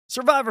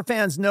Survivor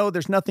fans know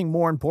there's nothing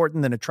more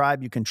important than a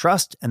tribe you can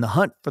trust, and the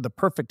hunt for the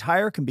perfect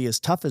hire can be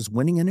as tough as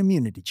winning an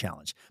immunity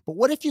challenge. But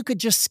what if you could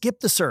just skip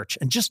the search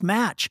and just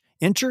match?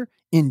 Enter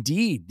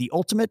Indeed, the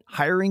ultimate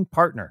hiring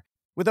partner.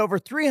 With over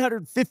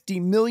 350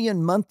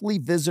 million monthly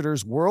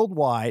visitors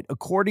worldwide,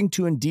 according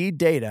to Indeed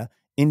data,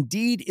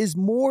 Indeed is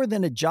more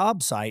than a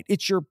job site.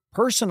 It's your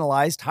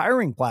personalized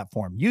hiring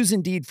platform. Use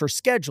Indeed for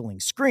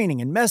scheduling,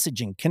 screening, and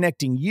messaging,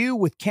 connecting you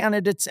with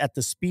candidates at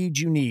the speed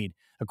you need.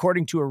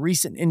 According to a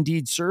recent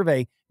Indeed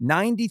survey,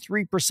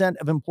 93%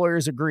 of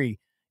employers agree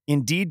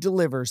Indeed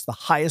delivers the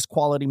highest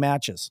quality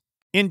matches.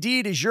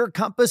 Indeed is your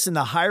compass in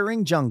the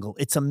hiring jungle.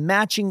 It's a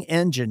matching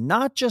engine,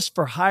 not just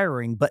for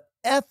hiring, but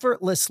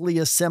effortlessly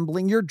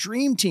assembling your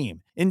dream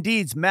team.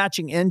 Indeed's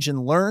matching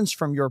engine learns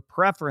from your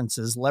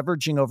preferences,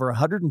 leveraging over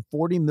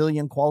 140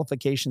 million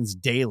qualifications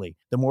daily.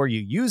 The more you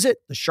use it,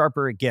 the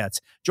sharper it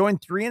gets. Join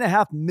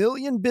 3.5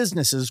 million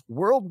businesses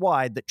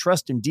worldwide that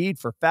trust Indeed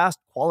for fast,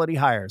 quality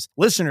hires.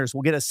 Listeners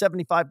will get a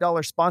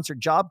 $75 sponsored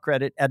job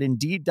credit at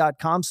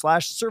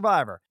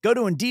Indeed.com/survivor. Go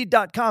to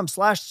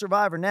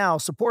Indeed.com/survivor now.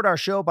 Support our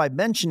show by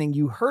mentioning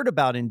you heard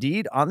about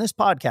Indeed on this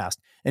podcast.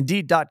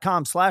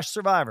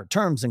 Indeed.com/survivor.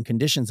 Terms and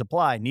conditions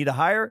apply. Need a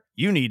hire?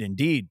 You need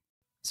Indeed.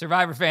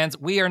 Survivor fans,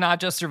 we are not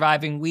just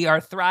surviving, we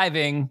are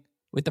thriving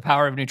with the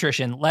power of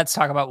nutrition. Let's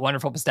talk about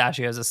Wonderful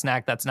Pistachios, a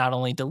snack that's not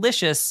only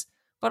delicious,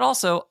 but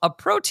also a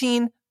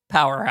protein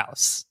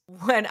powerhouse.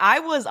 When I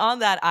was on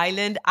that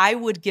island, I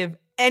would give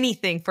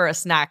anything for a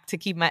snack to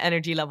keep my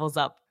energy levels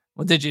up.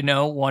 Well, did you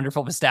know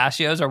Wonderful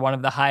Pistachios are one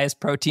of the highest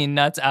protein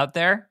nuts out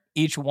there?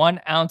 Each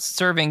 1 ounce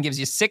serving gives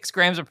you 6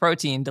 grams of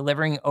protein,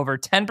 delivering over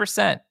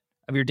 10%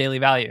 of your daily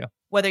value.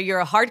 Whether you're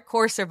a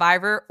hardcore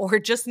survivor or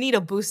just need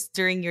a boost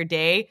during your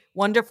day,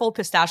 Wonderful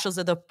Pistachios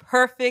are the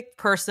perfect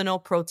personal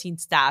protein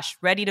stash,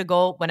 ready to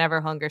go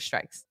whenever hunger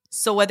strikes.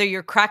 So whether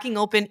you're cracking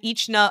open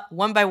each nut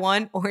one by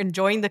one or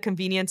enjoying the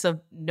convenience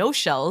of no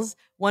shells,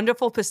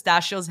 Wonderful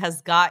Pistachios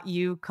has got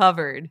you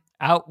covered.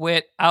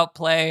 Outwit,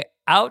 outplay,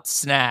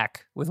 outsnack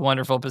with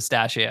Wonderful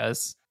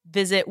Pistachios.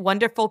 Visit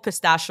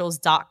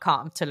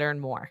wonderfulpistachios.com to learn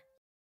more.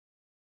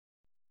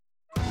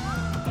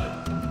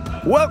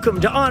 Welcome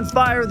to On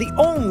Fire, the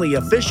only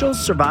official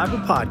Survivor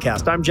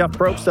podcast. I'm Jeff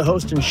Probst, the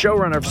host and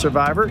showrunner of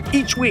Survivor.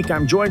 Each week,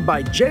 I'm joined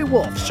by Jay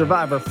Wolf,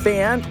 Survivor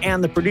fan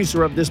and the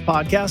producer of this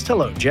podcast.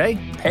 Hello, Jay.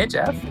 Hey,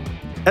 Jeff.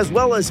 As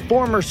well as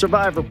former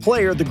Survivor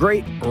player, the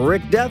great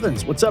Rick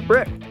Devens. What's up,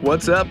 Rick?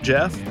 What's up,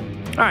 Jeff?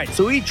 All right,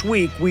 so each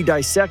week we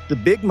dissect the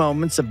big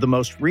moments of the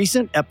most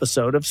recent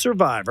episode of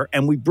Survivor,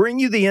 and we bring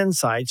you the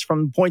insights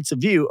from the points of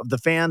view of the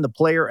fan, the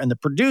player, and the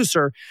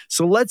producer.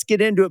 So let's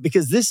get into it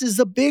because this is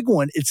a big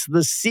one. It's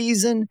the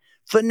season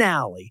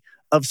finale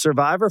of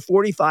Survivor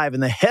 45,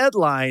 and the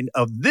headline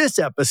of this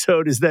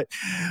episode is that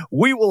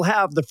we will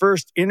have the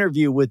first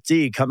interview with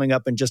Dee coming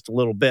up in just a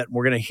little bit.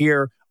 We're going to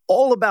hear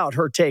all about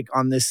her take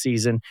on this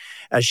season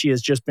as she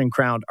has just been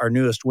crowned our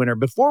newest winner.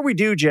 Before we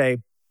do, Jay,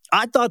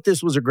 I thought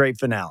this was a great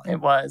finale.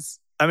 It was.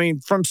 I mean,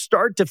 from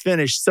start to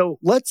finish. So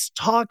let's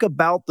talk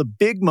about the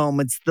big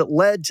moments that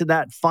led to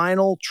that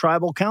final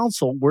tribal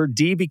council where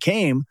Dee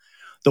became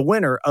the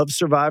winner of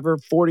Survivor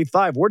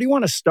 45. Where do you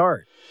want to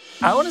start?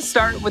 I want to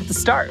start with the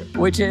start,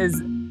 which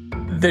is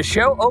the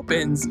show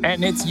opens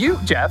and it's you,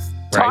 Jeff,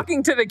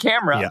 talking to the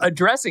camera,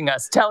 addressing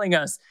us, telling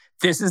us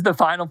this is the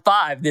final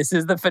 5. This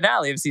is the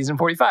finale of season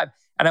 45.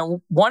 And I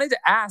wanted to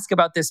ask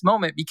about this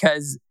moment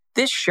because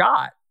this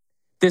shot,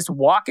 this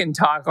walk and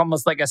talk,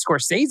 almost like a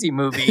Scorsese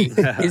movie,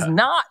 is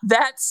not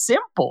that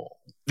simple.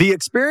 The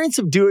experience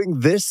of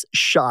doing this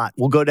shot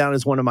will go down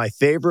as one of my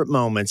favorite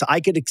moments. I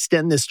could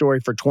extend this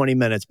story for 20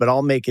 minutes, but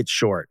I'll make it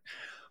short.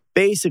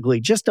 Basically,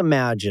 just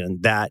imagine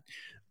that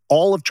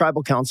all of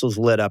Tribal Council's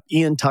lit up.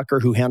 Ian Tucker,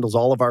 who handles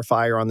all of our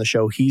fire on the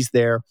show, he's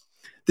there.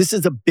 This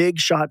is a big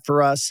shot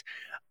for us.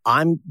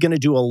 I'm going to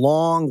do a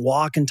long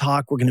walk and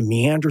talk. We're going to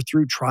meander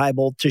through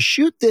Tribal. To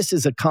shoot this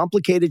is a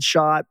complicated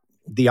shot.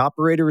 The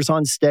operator is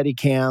on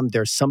Steadicam.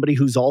 There's somebody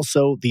who's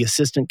also the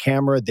assistant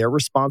camera. They're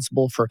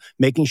responsible for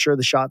making sure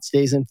the shot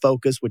stays in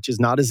focus, which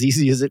is not as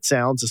easy as it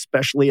sounds,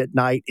 especially at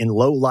night in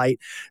low light.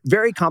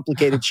 Very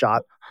complicated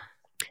shot.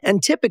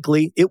 And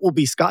typically, it will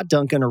be Scott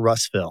Duncan or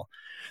Russ Phil.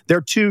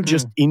 They're two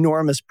just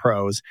enormous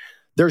pros.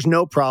 There's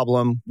no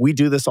problem. We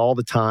do this all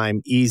the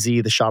time.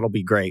 Easy. The shot will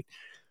be great.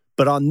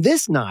 But on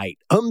this night,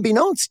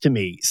 unbeknownst to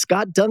me,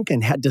 Scott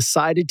Duncan had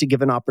decided to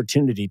give an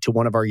opportunity to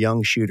one of our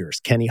young shooters,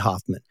 Kenny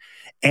Hoffman,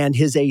 and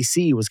his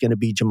AC was going to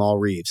be Jamal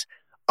Reeves.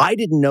 I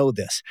didn't know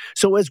this.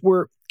 So as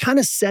we're kind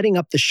of setting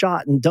up the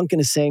shot and Duncan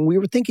is saying, we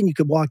were thinking you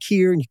could walk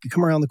here and you could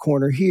come around the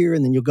corner here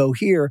and then you'll go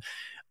here.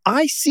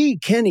 I see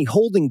Kenny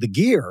holding the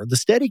gear, the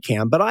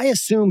Steadicam, but I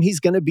assume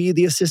he's going to be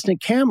the assistant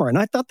camera. And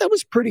I thought that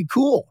was pretty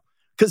cool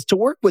because to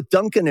work with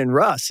Duncan and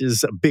Russ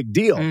is a big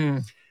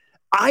deal.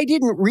 I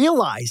didn't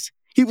realize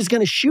he was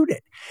going to shoot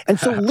it. And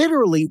so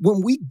literally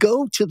when we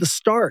go to the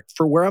start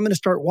for where I'm going to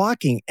start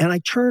walking and I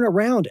turn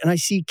around and I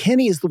see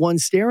Kenny is the one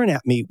staring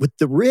at me with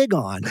the rig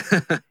on,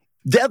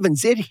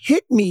 Devens, it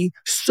hit me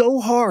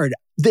so hard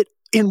that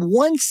in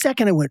 1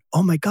 second I went,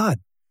 oh my God,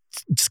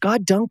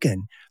 Scott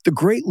Duncan, the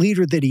great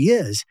leader that he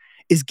is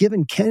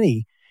giving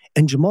Kenny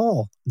and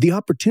Jamal the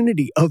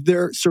opportunity of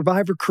their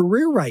Survivor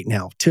career right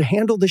now to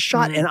handle the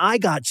shot. Mm-hmm. And I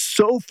got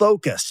so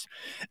focused.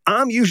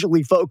 I'm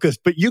usually focused,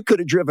 but you could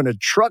have driven a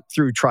truck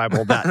through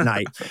Tribal that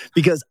night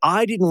because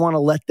I didn't want to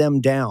let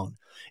them down.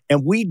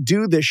 And we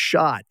do this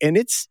shot, and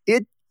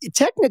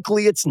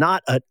technically it's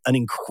not an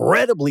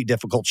incredibly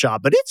difficult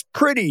shot, but it's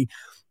pretty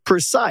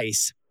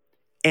precise.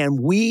 And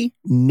we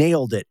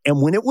nailed it.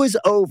 And when it was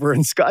over,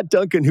 and Scott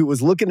Duncan, who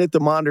was looking at the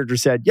monitor,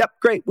 said, "Yep,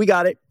 great, we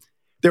got it."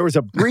 There was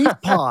a brief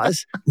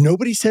pause.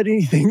 Nobody said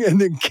anything.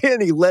 And then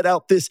Kenny let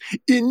out this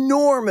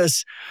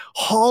enormous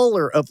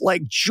holler of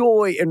like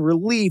joy and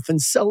relief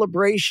and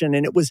celebration.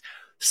 And it was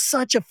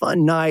such a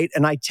fun night.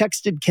 And I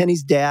texted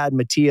Kenny's dad,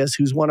 Matthias,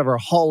 who's one of our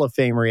Hall of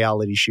Fame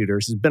reality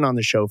shooters, has been on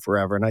the show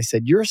forever. And I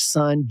said, "Your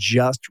son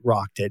just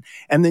rocked it."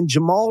 And then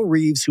Jamal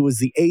Reeves, who was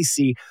the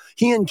AC,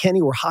 he and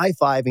Kenny were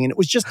high-fiving. And it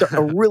was just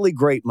a really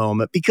great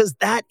moment because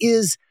that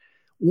is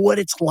what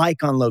it's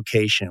like on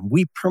location.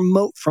 We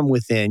promote from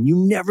within. You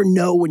never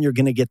know when you're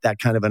going to get that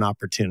kind of an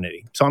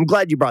opportunity. So I'm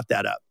glad you brought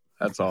that up.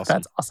 That's awesome.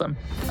 That's awesome.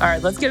 All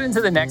right, let's get into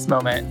the next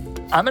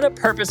moment. I'm going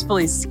to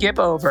purposefully skip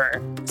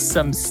over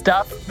some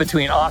stuff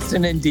between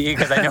Austin and Dee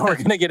because I know we're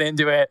going to get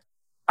into it.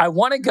 I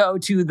want to go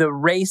to the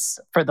race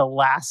for the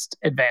last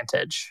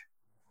advantage.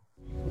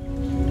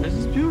 This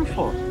is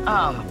beautiful.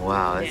 Oh,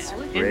 wow, that's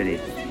pretty.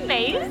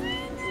 Amazing.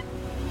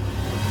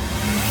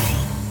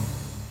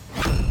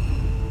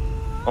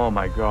 Oh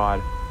my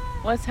God.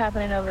 What's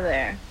happening over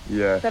there?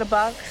 Yeah. Is that a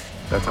box?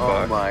 That's a Oh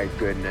box. my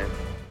goodness.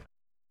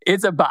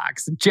 It's a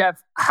box.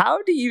 Jeff,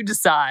 how do you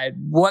decide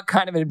what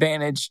kind of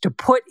advantage to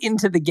put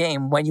into the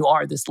game when you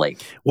are this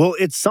late? Well,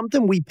 it's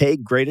something we pay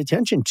great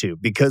attention to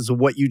because of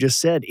what you just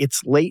said.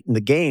 It's late in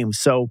the game,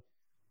 so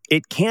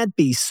it can't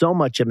be so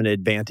much of an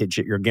advantage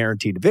that you're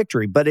guaranteed a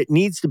victory, but it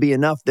needs to be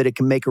enough that it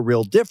can make a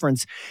real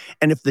difference.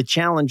 And if the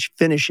challenge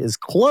finish is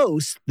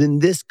close, then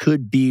this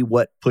could be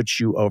what puts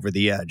you over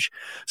the edge.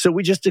 So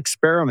we just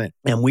experiment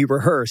and we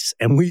rehearse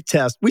and we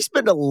test. We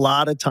spend a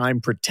lot of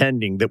time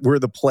pretending that we're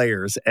the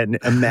players and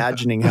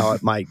imagining how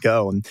it might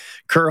go. And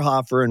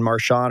Kerhofer and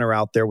Marshawn are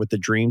out there with the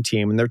dream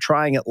team, and they're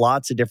trying it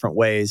lots of different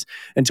ways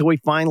until we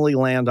finally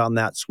land on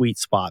that sweet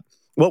spot.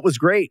 What was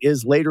great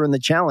is later in the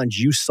challenge,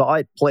 you saw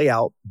it play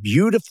out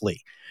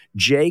beautifully.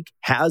 Jake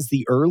has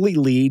the early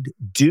lead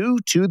due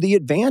to the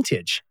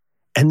advantage,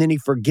 and then he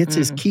forgets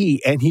his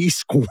key and he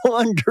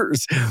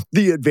squanders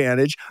the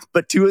advantage.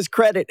 But to his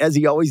credit, as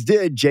he always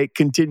did, Jake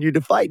continued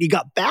to fight. He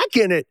got back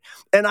in it,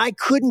 and I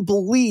couldn't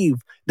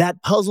believe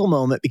that puzzle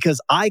moment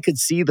because I could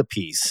see the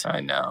piece.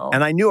 I know.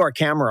 And I knew our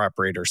camera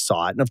operator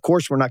saw it. And of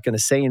course, we're not going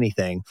to say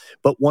anything.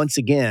 But once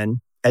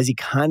again, as he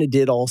kind of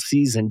did all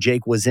season,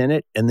 Jake was in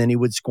it, and then he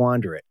would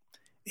squander it.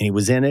 And he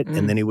was in it,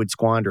 and then he would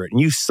squander it. And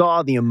you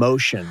saw the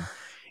emotion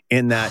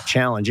in that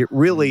challenge. It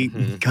really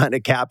kind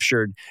of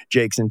captured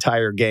Jake's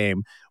entire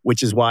game,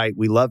 which is why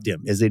we loved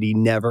him, is that he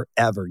never,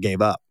 ever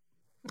gave up.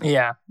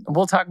 Yeah,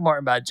 we'll talk more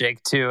about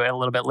Jake, too, a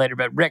little bit later.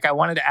 But, Rick, I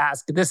wanted to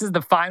ask, this is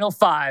the final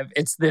five.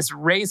 It's this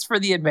race for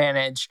the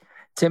advantage.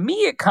 To me,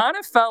 it kind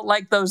of felt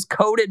like those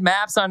coded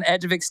maps on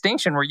Edge of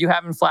Extinction. Were you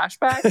having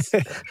flashbacks?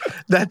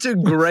 That's a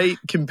great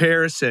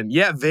comparison.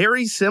 Yeah,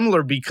 very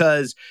similar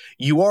because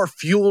you are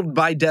fueled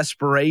by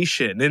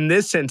desperation. In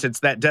this sense, it's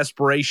that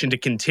desperation to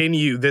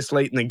continue this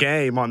late in the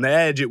game. On the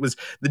Edge, it was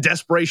the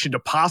desperation to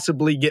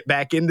possibly get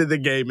back into the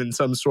game in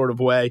some sort of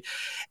way.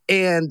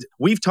 And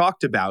we've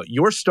talked about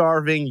you're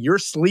starving, you're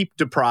sleep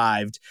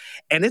deprived,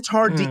 and it's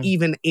hard to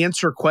even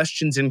answer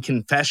questions in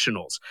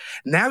confessionals.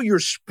 Now you're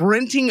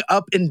sprinting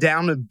up and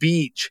down a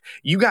beach.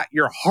 You got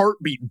your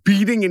heartbeat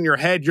beating in your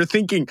head. You're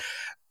thinking,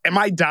 am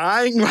I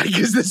dying? Like,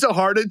 is this a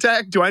heart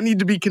attack? Do I need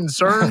to be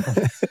concerned?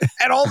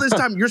 And all this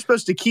time, you're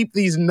supposed to keep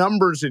these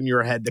numbers in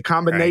your head, the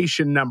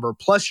combination number,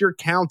 plus you're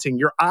counting.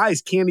 Your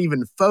eyes can't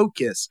even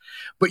focus,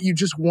 but you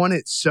just want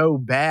it so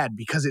bad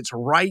because it's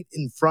right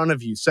in front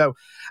of you. So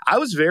I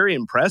was very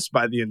impressed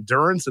by the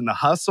endurance and the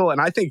hustle. And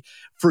I think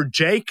for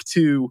Jake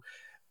to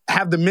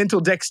have the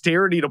mental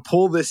dexterity to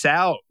pull this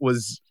out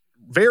was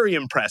very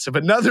impressive.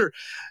 Another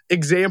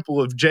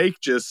example of Jake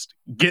just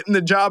getting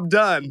the job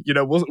done. You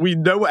know, we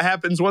know what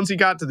happens once he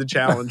got to the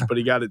challenge, but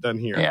he got it done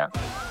here. Yeah.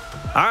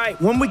 All right,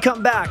 when we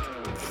come back,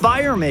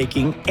 fire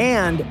making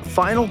and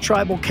final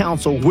tribal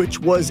council, which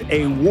was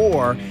a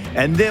war.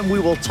 And then we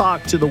will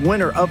talk to the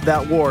winner of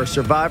that war,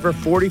 Survivor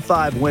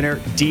 45 winner,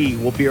 Dee.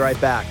 We'll be right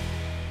back.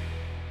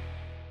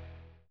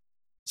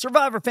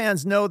 Survivor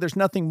fans know there's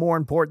nothing more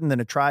important than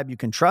a tribe you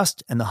can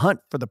trust, and the hunt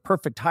for the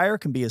perfect hire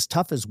can be as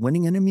tough as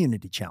winning an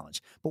immunity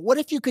challenge. But what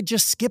if you could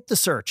just skip the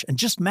search and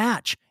just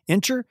match?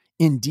 Enter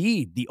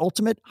Indeed, the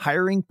ultimate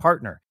hiring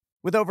partner.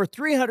 With over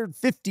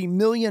 350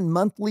 million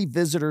monthly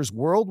visitors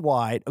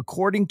worldwide,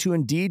 according to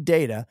Indeed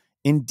data,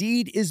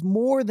 Indeed is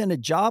more than a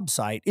job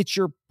site. It's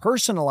your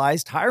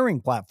personalized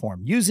hiring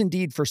platform. Use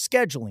Indeed for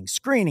scheduling,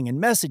 screening,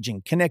 and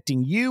messaging,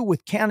 connecting you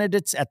with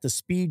candidates at the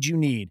speed you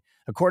need.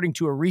 According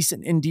to a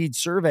recent Indeed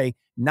survey,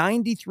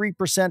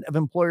 93% of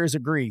employers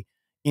agree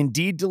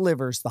Indeed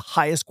delivers the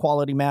highest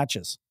quality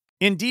matches.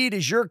 Indeed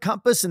is your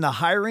compass in the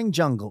hiring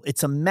jungle.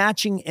 It's a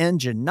matching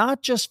engine,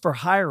 not just for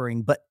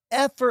hiring, but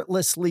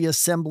effortlessly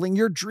assembling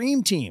your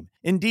dream team.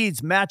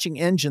 Indeed's matching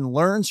engine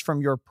learns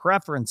from your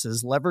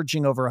preferences,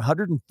 leveraging over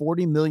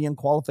 140 million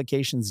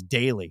qualifications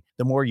daily.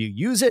 The more you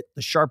use it,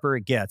 the sharper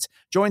it gets.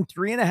 Join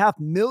 3.5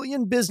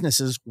 million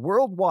businesses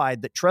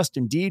worldwide that trust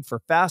Indeed for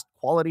fast,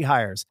 quality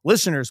hires.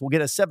 Listeners will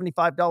get a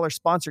 $75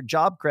 sponsored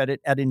job credit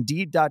at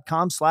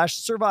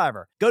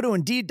Indeed.com/survivor. Go to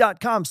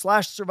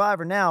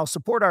Indeed.com/survivor now.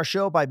 Support our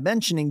show by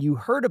mentioning you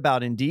heard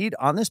about Indeed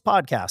on this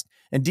podcast.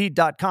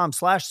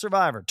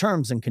 Indeed.com/survivor.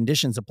 Terms and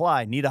conditions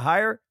apply. Need a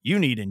hire? You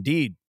need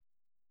Indeed.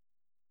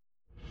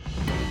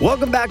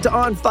 Welcome back to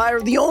On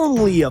Fire, the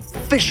only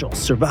official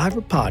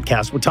Survivor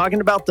podcast. We're talking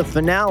about the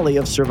finale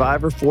of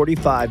Survivor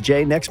 45.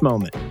 Jay, next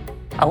moment.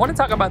 I want to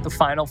talk about the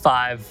final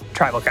 5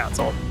 Tribal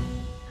Council.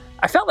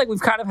 I felt like we've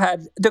kind of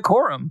had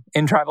decorum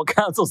in Tribal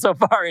Council so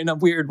far in a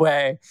weird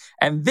way.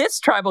 And this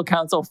Tribal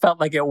Council felt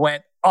like it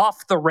went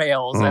off the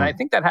rails. And I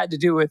think that had to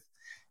do with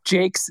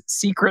Jake's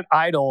secret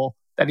idol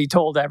that he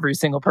told every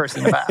single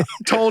person about.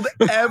 Told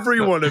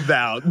everyone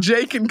about.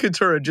 Jake and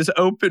Katurah just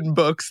open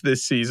books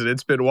this season.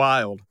 It's been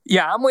wild.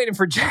 Yeah, I'm waiting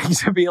for Jake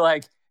to be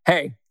like,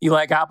 hey, you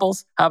like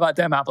apples? How about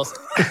them apples?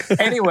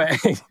 Anyway,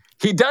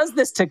 he does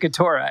this to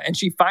Katurah, and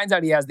she finds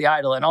out he has the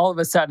idol, and all of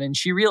a sudden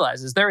she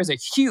realizes there is a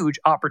huge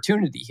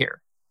opportunity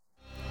here.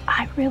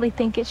 I really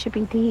think it should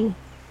be Dee.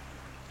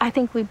 I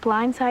think we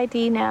blindside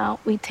Dee now.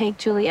 We take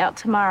Julie out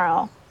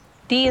tomorrow.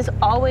 Dee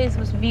always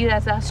was viewed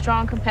as a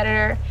strong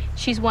competitor.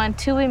 She's won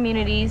 2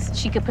 immunities.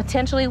 She could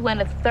potentially win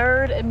a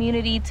 3rd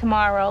immunity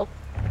tomorrow.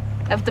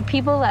 Of the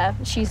people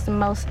left, she's the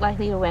most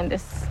likely to win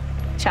this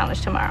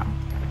challenge tomorrow.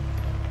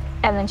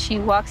 And then she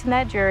walks in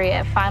that jury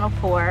at Final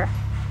 4,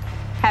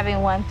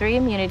 having won 3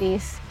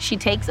 immunities. She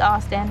takes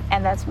Austin,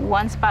 and that's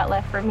 1 spot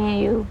left for me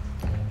and you.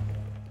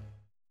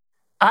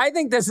 I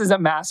think this is a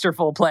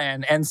masterful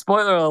plan. And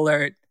spoiler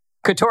alert,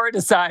 Katurah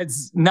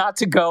decides not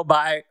to go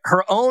by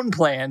her own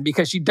plan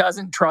because she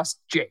doesn't trust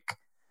Jake.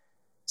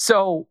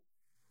 So,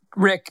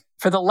 Rick,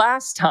 for the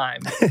last time,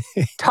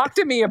 talk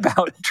to me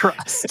about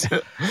trust.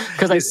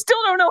 Because I still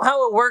don't know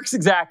how it works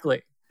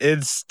exactly.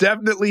 It's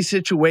definitely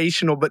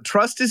situational, but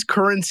trust is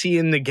currency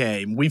in the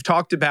game. We've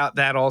talked about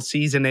that all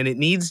season, and it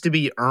needs to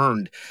be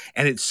earned.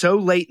 And it's so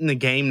late in the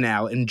game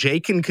now. And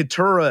Jake and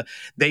Katurah,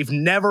 they've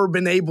never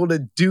been able to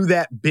do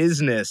that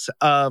business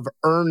of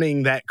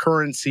earning that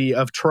currency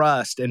of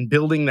trust and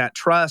building that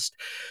trust.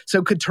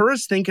 So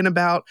Katurah's thinking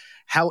about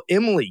how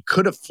Emily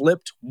could have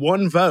flipped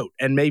 1 vote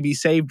and maybe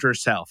saved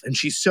herself. And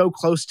she's so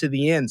close to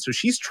the end. So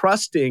she's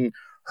trusting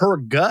her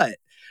gut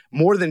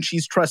more than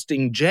she's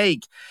trusting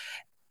Jake.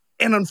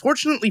 And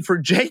unfortunately for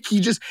Jake,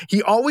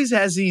 he always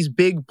has these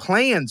big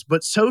plans,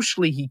 but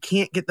socially he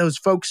can't get those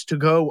folks to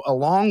go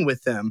along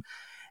with him.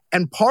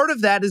 And part of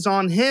that is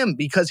on him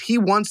because he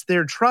wants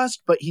their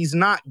trust, but he's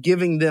not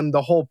giving them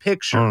the whole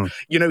picture.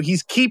 You know,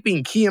 he's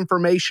keeping key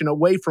information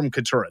away from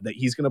Katurah, that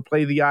he's going to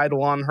play the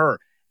idol on her.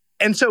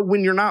 And so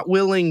when you're not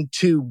willing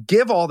to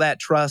give all that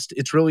trust,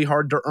 it's really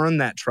hard to earn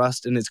that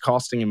trust, and it's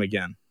costing him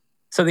again.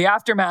 So the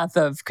aftermath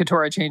of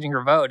Katurah changing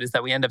her vote is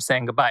that we end up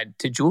saying goodbye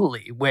to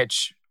Julie,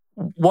 which...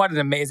 what an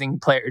amazing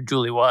player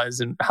Julie was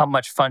and how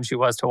much fun she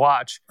was to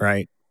watch.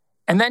 Right.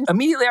 And then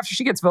immediately after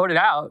she gets voted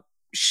out,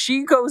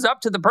 she goes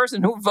up to the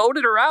person who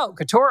voted her out,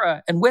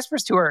 Katurah, and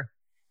whispers to her,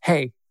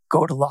 hey,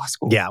 go to law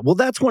school. Yeah, well,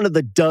 that's one of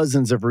the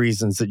dozens of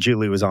reasons that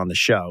Julie was on the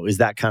show, is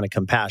that kind of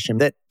compassion.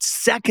 That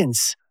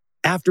seconds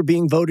after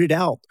being voted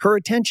out, her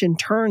attention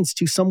turns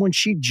to someone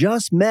she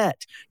just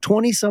met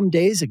 20-some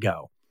days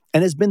ago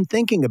and has been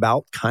thinking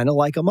about, kind of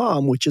like a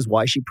mom, which is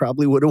why she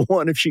probably would have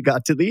won if she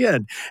got to the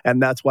end.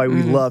 And that's why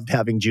we loved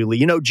having Julie.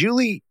 You know,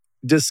 Julie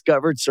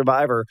discovered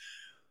Survivor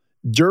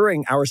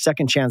during our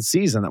Second Chance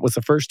season. That was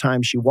the first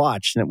time she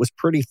watched, and it was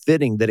pretty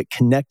fitting that it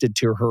connected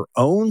to her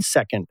own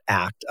second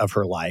act of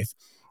her life.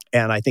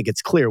 And I think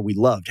it's clear we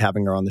loved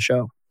having her on the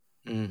show.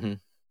 Mm-hmm.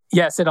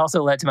 Yes, it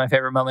also led to my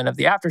favorite moment of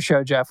the after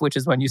show, Jeff, which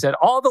is when you said,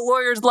 all the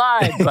lawyers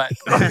lied, but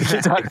we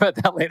can talk about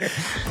that later.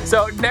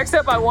 So next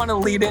up, I want to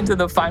lead into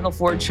the Final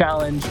 4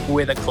 challenge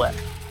with a clip.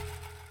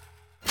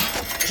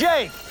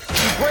 Jake,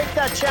 you break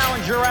that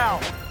challenge, you're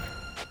out.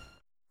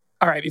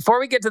 All right, before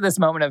we get to this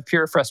moment of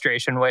pure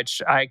frustration,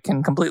 which I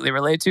can completely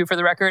relate to for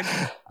the record,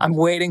 I'm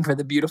waiting for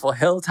the beautiful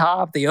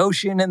hilltop, the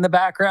ocean in the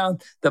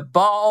background, the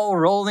ball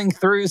rolling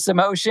through some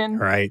ocean.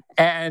 Right.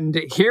 And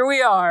here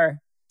we are,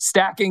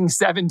 stacking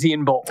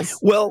 17 bowls.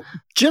 Well,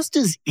 just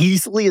as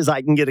easily as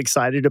I can get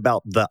excited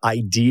about the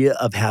idea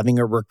of having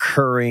a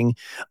recurring,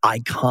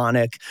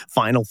 iconic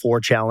Final 4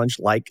 challenge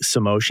like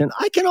Samotion,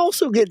 I can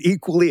also get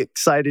equally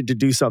excited to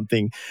do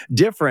something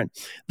different.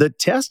 The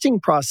testing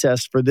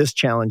process for this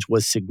challenge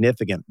was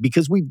significant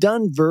because we've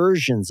done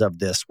versions of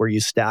this where you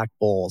stack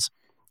bowls.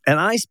 And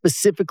I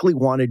specifically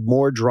wanted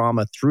more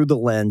drama through the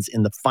lens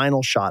in the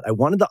final shot. I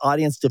wanted the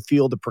audience to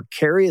feel the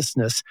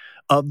precariousness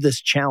of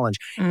this challenge.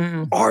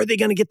 Are they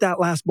going to get that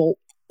last bowl,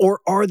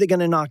 or are they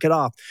going to knock it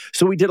off?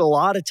 So we did a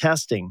lot of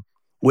testing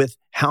with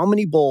how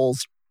many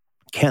bowls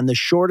can the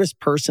shortest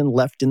person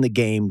left in the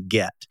game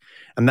get.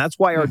 And that's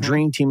why our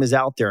dream team is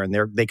out there, and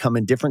they come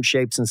in different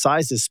shapes and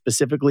sizes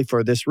specifically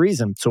for this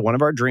reason. So one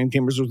of our dream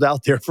teamers was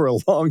out there for a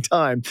long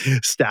time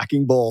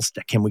stacking bowls.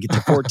 Can we get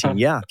to 14?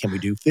 Yeah. Can we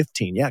do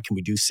 15? Yeah. Can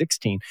we do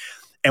 16?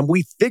 And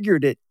we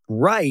figured it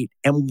right.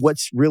 And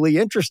what's really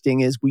interesting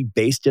is we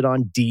based it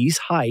on Dee's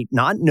height,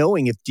 not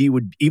knowing if Dee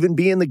would even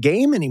be in the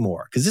game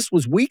anymore, because this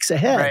was weeks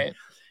ahead. Right.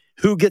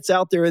 Who gets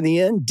out there in the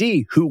end?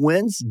 Dee. Who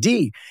wins?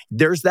 Dee.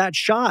 There's that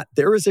shot.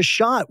 There is a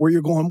shot where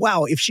you're going,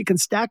 wow, if she can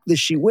stack this,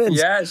 she wins.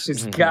 Yeah,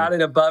 she's got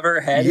it above her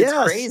head. Yes.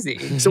 It's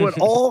crazy. So it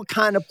all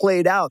kind of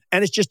played out.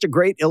 And it's just a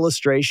great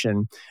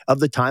illustration of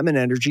the time and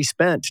energy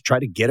spent to try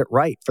to get it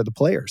right for the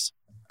players.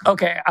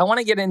 Okay, I want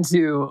to get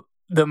into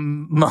the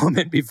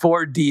moment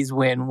before Dee's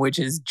win, which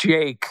is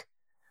Jake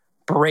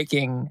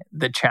breaking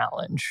the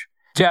challenge.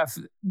 Jeff,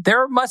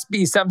 there must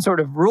be some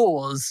sort of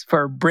rules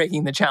for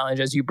breaking the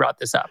challenge as you brought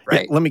this up,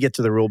 right? Yeah, let me get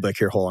to the rule book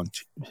here. Hold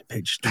on.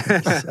 Page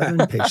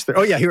 27, page 30.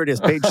 Oh, yeah, here it is.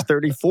 Page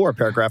 34,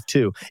 paragraph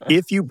 2.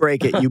 If you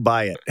break it, you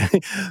buy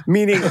it.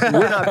 Meaning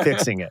we're not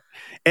fixing it.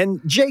 And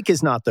Jake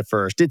is not the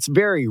first. It's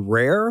very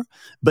rare,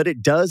 but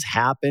it does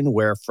happen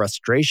where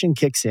frustration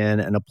kicks in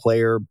and a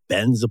player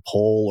bends a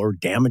pole or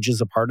damages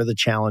a part of the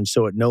challenge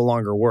so it no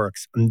longer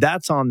works. And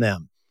that's on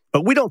them.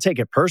 But we don't take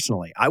it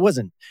personally. I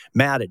wasn't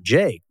mad at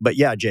Jake, but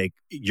yeah, Jake,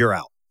 you're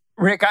out.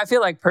 Rick, I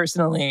feel like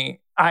personally,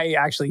 I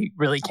actually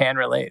really can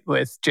relate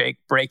with Jake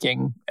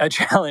breaking a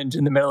challenge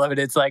in the middle of it.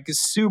 It's like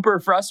super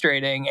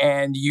frustrating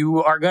and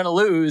you are going to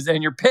lose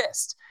and you're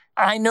pissed.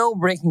 I know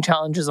breaking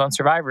challenges on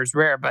Survivor is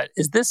rare, but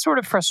is this sort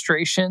of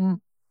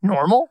frustration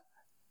normal?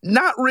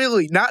 Not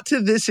really, not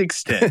to this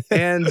extent.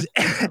 And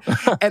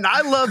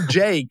I love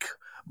Jake,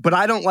 but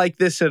I don't like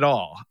this at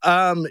all.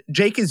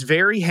 Jake is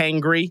very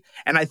hangry,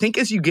 and I think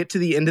as you get to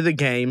the end of the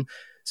game,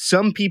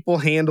 some people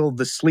handle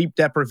the sleep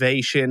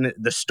deprivation,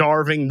 the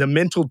starving, the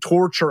mental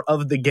torture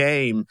of the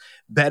game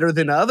better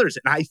than others.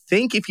 And I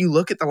think if you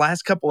look at the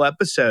last couple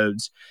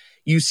episodes,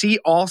 you see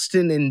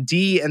Austin and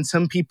Dee and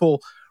some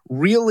people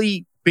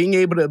really being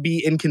able to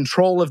be in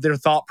control of their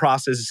thought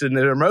processes and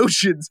their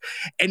emotions.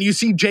 And you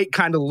see Jake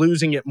kind of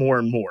losing it more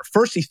and more.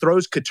 First, he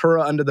throws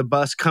Katurah under the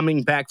bus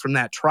coming back from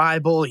that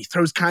tribal. He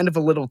throws kind of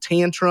a little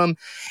tantrum.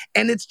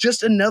 And it's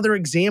just another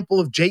example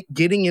of Jake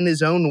getting in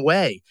his own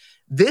way.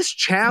 This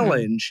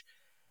challenge,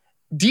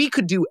 Dee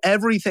could do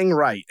everything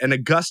right, and a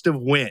gust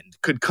of wind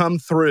could come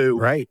through,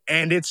 right,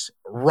 and it's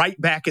right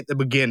back at the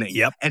beginning.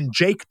 Yep. And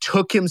Jake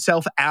took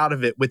himself out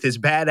of it with his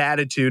bad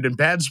attitude and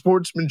bad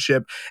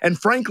sportsmanship. And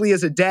frankly,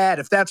 as a dad,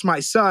 if that's my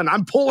son,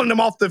 I'm pulling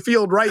him off the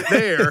field right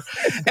there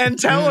and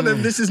telling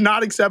him this is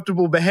not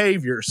acceptable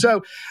behavior.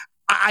 So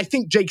I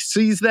think Jake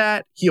sees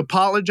that. He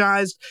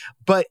apologized,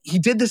 but he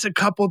did this a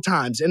couple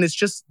times. And it's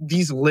just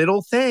these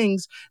little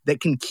things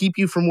that can keep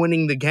you from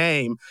winning the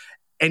game.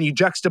 And you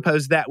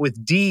juxtapose that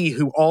with Dee,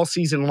 who all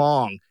season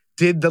long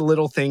did the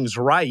little things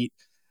right,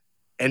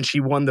 and she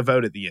won the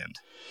vote at the end.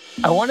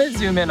 I want to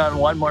zoom in on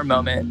one more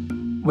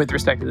moment with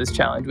respect to this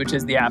challenge, which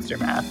is the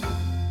aftermath.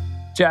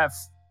 Jeff,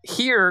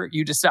 here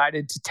you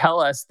decided to tell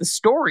us the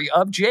story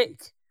of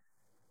Jake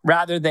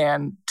rather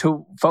than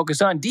to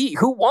focus on Dee,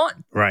 who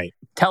won. Right.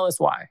 Tell us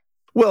why.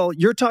 Well,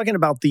 you're talking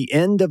about the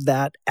end of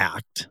that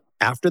act.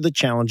 After the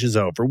challenge is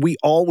over, we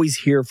always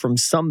hear from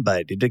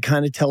somebody to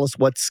kind of tell us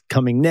what's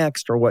coming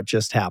next or what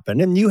just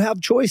happened. And you have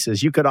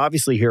choices. You could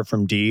obviously hear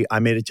from Dee. I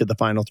made it to the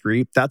final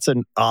 3. That's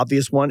an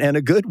obvious one and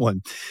a good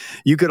one.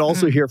 You could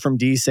also hear from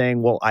Dee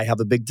saying, well, I have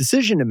a big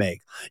decision to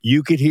make.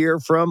 You could hear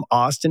from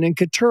Austin and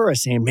Katurah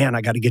saying, man,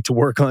 I got to get to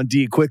work on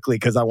Dee quickly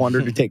because I want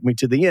her to take me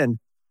to the end.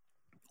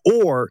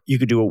 Or you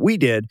could do what we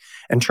did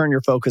and turn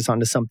your focus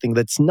onto something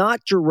that's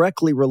not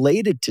directly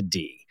related to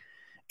Dee.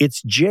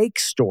 It's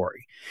Jake's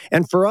story.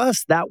 And for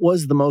us, that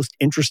was the most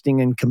interesting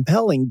and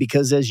compelling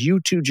because as you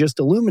two just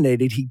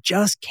illuminated, he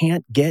just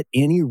can't get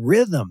any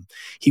rhythm.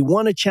 He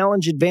won a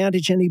challenge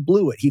advantage and he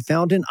blew it. He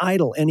found an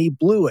idol and he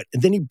blew it.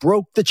 And then he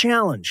broke the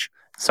challenge.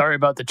 Sorry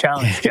about the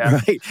challenge,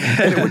 Jeff. Right.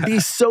 And it would be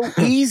so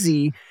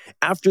easy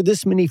after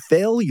this many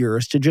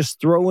failures to just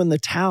throw in the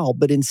towel,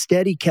 but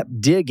instead he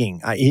kept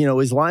digging.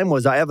 His line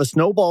was, I have a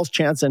snowball's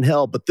chance in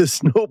hell, but this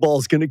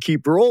snowball's going to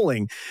keep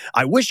rolling.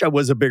 I wish I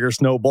was a bigger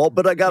snowball,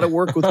 but I got to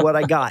work with what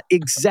I got.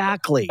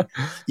 Exactly.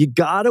 You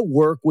got to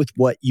work with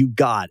what you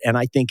got. And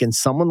I think in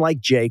someone like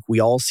Jake, we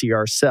all see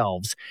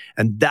ourselves.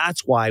 And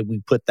that's why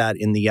we put that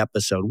in the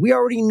episode. We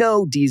already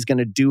know Dee's going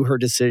to do her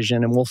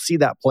decision and we'll see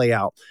that play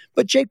out.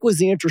 But Jake was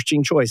the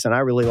interesting choice and I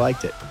really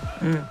liked it.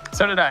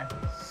 So did I.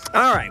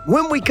 All right,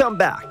 when we come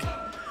back,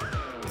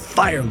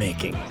 fire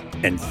making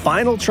and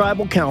final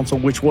tribal council,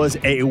 which was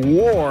a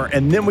war.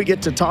 And then we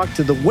get to talk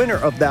to the winner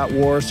of that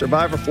war,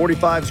 Survivor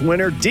 45's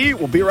winner, Dee.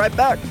 We'll be right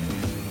back.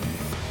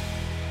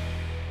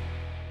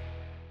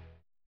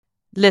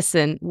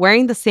 Listen,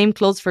 wearing the same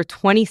clothes for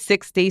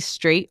 26 days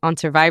straight on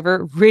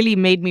Survivor really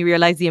made me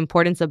realize the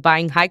importance of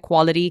buying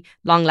high-quality,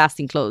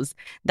 long-lasting clothes.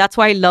 That's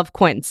why I love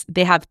Quince.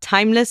 They have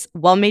timeless,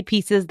 well-made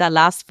pieces that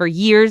last for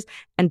years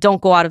and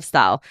don't go out of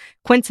style.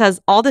 Quince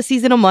has all the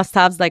seasonal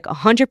must-haves like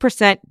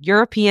 100%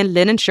 European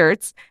linen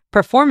shirts,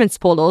 performance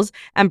polos,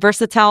 and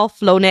versatile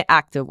flow knit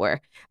activewear.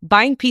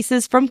 Buying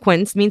pieces from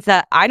Quince means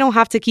that I don't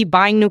have to keep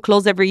buying new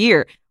clothes every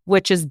year,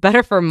 which is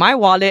better for my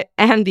wallet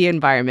and the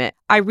environment.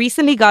 I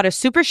recently got a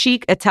super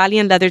chic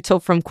Italian leather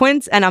tote from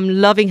Quince, and I'm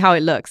loving how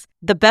it looks.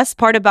 The best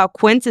part about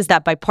Quince is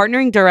that by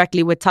partnering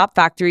directly with top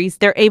factories,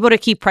 they're able to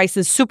keep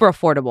prices super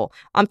affordable.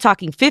 I'm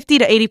talking 50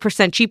 to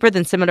 80% cheaper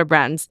than similar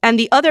brands. And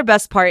the other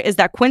best part is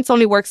that Quince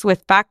only works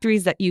with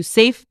factories that use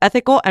safe,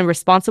 ethical, and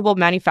responsible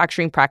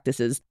manufacturing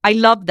practices. I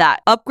love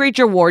that. Upgrade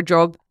your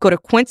wardrobe. Go to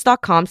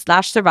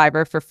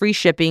quince.com/survivor for free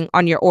shipping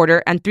on your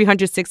order and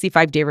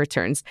 365-day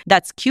returns.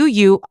 That's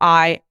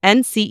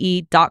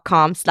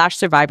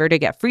QUINCE.com/survivor to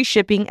get free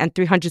shipping and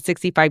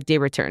 365-day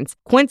returns.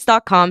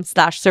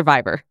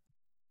 Quince.com/survivor.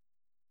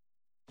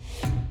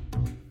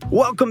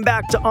 Welcome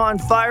back to On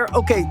Fire.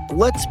 Okay,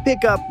 let's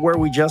pick up where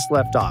we just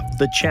left off.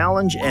 The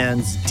challenge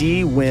ends,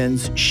 Dee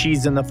wins,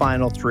 she's in the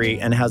final three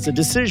and has a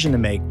decision to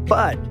make.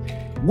 But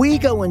we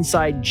go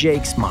inside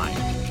Jake's mind.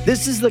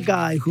 This is the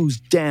guy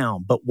who's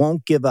down but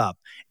won't give up.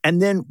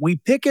 And then we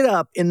pick it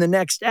up in the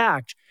next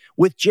act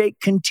with Jake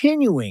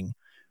continuing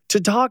to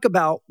talk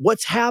about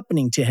what's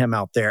happening to him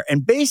out there.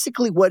 And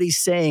basically what he's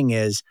saying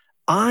is,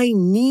 I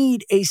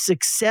need a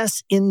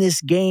success in this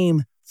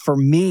game for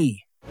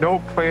me. No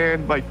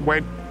plan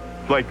went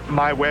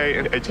my way,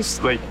 and it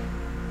just if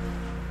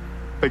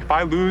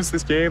I lose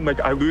this game,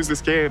 I lose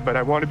this game, but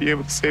I want to be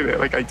able to say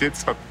that I did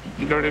something.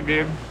 You know what I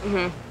mean?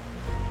 Mm-hmm.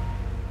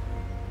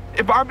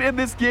 If I'm in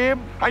this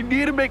game, I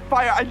need to make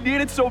fire. I need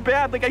it so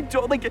bad. I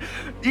don't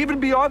even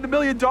beyond the $1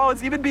 million,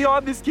 even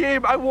beyond this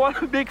game, I want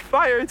to make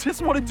fire. I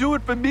just want to do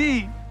it for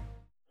me.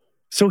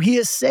 So he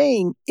is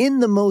saying in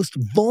the most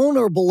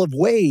vulnerable of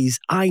ways,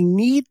 I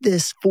need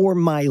this for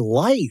my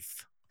life.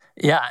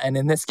 Yeah, and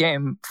in this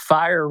game,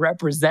 fire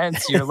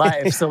represents your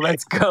life. So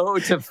let's go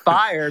to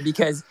fire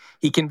because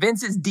he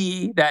convinces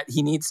Dee that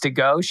he needs to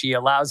go. She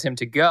allows him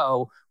to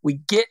go.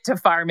 We get to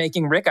fire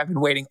making. Rick, I've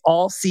been waiting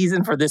all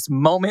season for this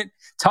moment.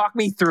 Talk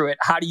me through it.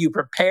 How do you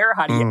prepare?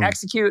 How do you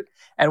execute?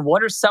 And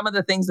what are some of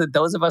the things that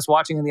those of us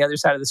watching on the other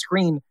side of the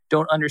screen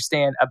don't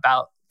understand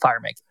about fire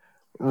making?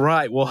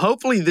 Right. Well,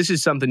 hopefully this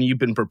is something you've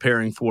been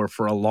preparing for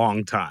a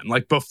long time.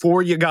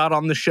 Before you got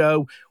on the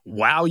show,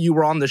 while you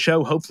were on the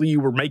show, hopefully you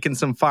were making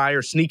some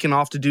fire, sneaking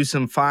off to do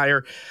some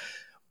fire.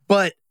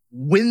 But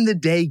when the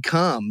day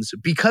comes,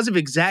 because of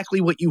exactly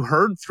what you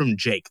heard from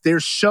Jake,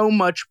 there's so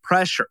much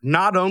pressure,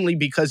 not only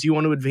because you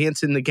want to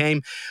advance in the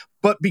game,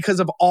 but because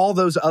of all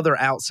those other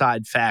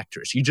outside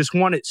factors. You just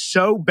want it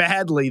so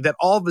badly that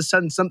all of a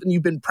sudden something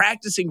you've been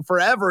practicing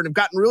forever and have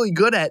gotten really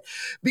good at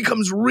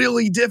becomes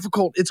really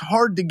difficult. It's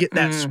hard to get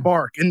that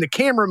spark. And the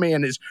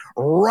cameraman is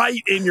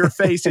right in your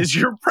face as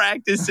you're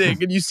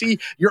practicing. And you see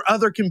your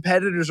other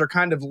competitors are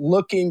kind of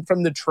looking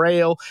from the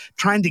trail,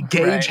 trying to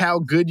gauge how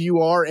good you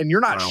are. And you're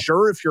not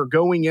sure if you're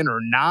going in or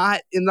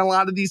not in a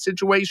lot of these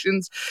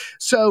situations.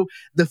 So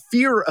the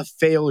fear of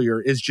failure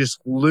is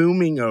just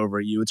looming over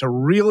you. It's a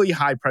really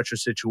high pressure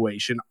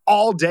situation.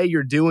 All day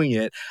you're doing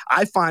it.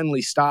 I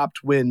finally stopped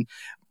when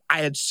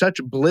I had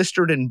such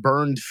blistered and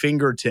burned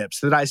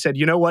fingertips that I said,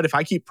 you know what, if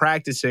I keep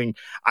practicing,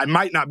 I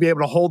might not be able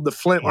to hold the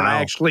flint when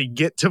I actually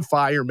get to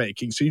fire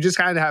making. So you just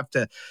kind of have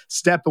to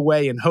step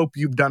away and hope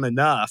you've done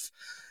enough.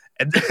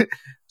 And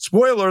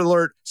spoiler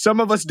alert, some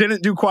of us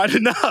didn't do quite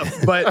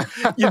enough, but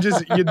you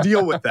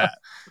deal with that.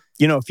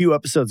 You know, a few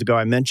episodes ago,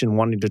 I mentioned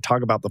wanting to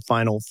talk about the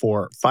Final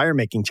Four fire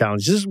making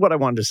challenge. This is what I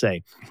wanted to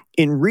say.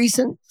 In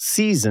recent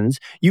seasons,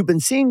 you've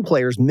been seeing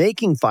players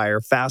making fire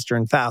faster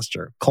and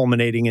faster,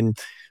 culminating in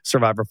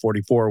Survivor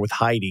 44 with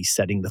Heidi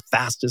setting the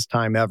fastest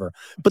time ever.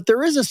 But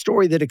there is a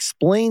story that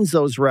explains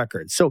those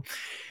records. So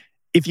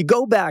if you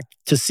go back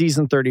to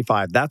season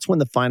 35, that's when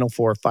the Final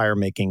Four fire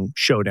making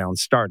showdown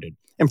started.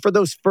 And for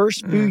those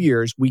first few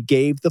years, we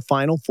gave the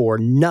Final Four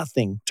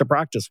nothing to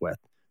practice with.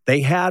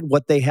 They had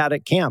what they had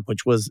at camp,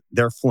 which was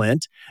their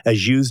flint,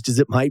 as used as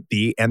it might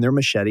be, and their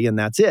machete, and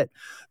that's it.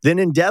 Then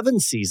in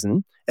Devin's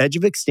season, Edge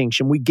of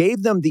Extinction, we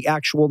gave them the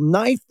actual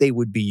knife they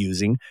would be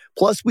using,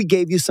 plus we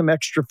gave you some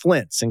extra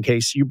flints in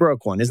case you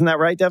broke one. Isn't that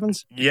right,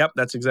 Devins? Yep,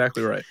 that's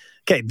exactly right.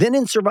 Okay, then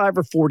in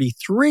Survivor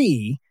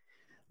 43,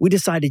 we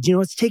decided,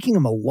 it's taking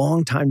them a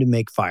long time to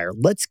make fire.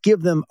 Let's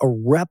give them a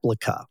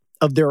replica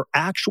of their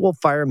actual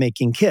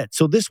fire-making kit.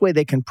 So this way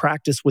they can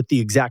practice with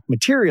the exact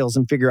materials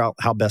and figure out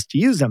how best to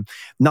use them.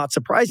 Not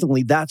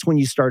surprisingly, that's when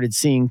you started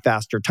seeing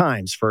faster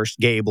times.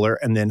 First Gabler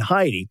and then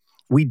Heidi.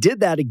 We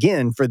did that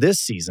again for this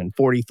season,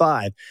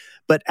 45.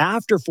 But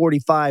after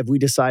 45, we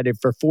decided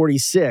for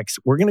 46,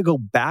 we're going to go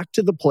back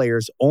to the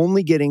players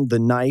only getting the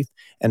knife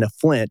and a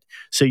flint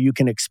so you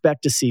can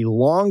expect to see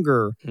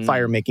longer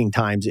fire-making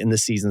times in the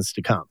seasons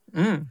to come.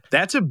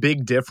 That's a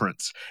big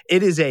difference.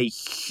 It is a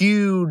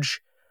huge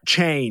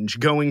change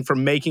going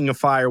from making a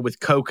fire with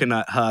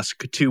coconut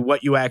husk to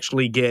what you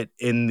actually get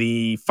in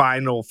the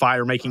final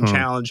fire making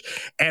challenge.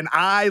 And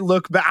I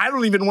look back, I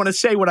don't even want to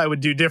say what I would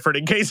do different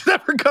in case it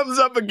ever comes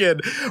up again.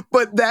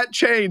 But that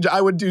change,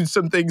 I would do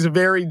some things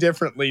very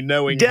differently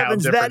knowing how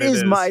different that it is. That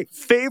is my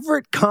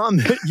favorite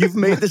comment you've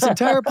made this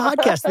entire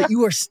podcast, that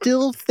you are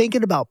still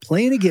thinking about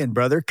playing again,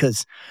 brother,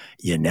 because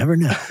you never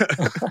know.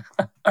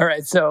 All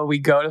right, so we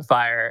go to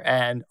fire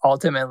and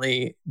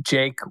ultimately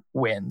Jake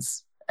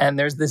wins. And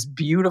there's this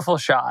beautiful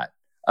shot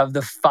of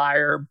the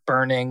fire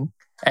burning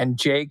and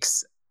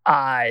Jake's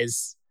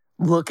eyes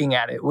looking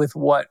at it with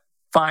what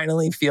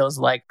finally feels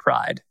like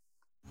pride.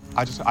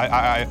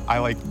 I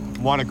like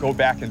want to go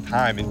back in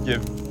time and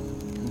give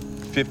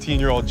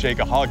 15-year-old Jake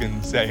a hug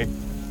and say,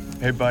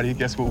 "Hey buddy,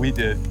 guess what we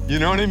did?" You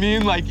know what I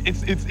mean? Like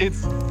it's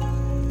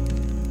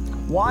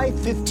Why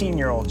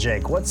 15-year-old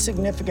Jake? What's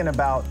significant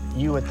about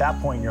you at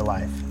that point in your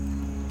life?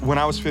 When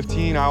I was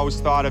 15, I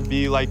always thought I'd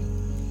be like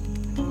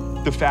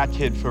the fat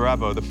kid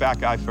forever, the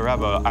fat guy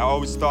forever. I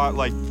always thought,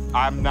 like,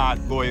 I'm not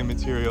lawyer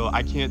material.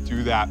 I can't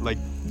do that. Like,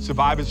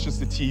 Survivor's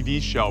just a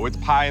TV show. It's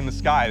pie in the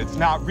sky. It's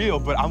not real,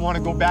 but I want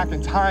to go back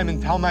in time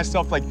and tell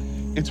myself, like,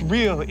 it's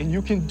real and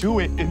you can do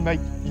it and, like,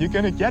 you're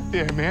going to get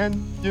there,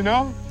 man, you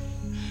know?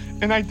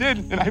 And I did,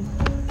 and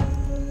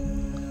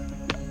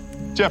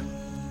Jeff.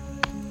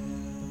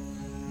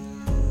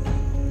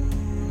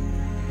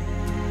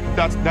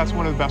 That's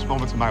one of the best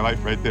moments of my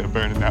life right there,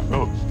 burning that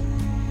rose.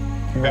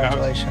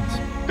 Congratulations.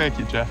 Thank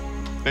you, Jeff.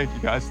 Thank you,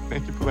 guys.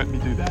 Thank you for letting me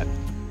do that.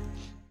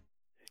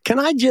 Can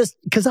I just,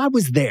 because I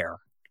was there,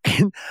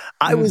 and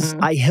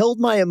I held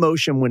my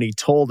emotion when he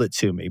told it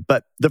to me.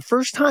 But the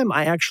first time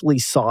I actually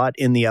saw it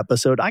in the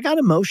episode, I got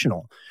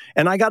emotional.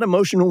 And I got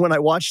emotional when I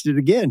watched it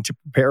again to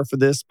prepare for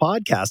this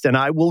podcast. And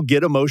I will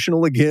get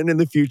emotional again in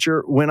the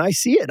future when I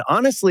see it.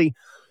 Honestly,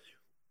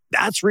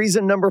 that's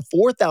reason number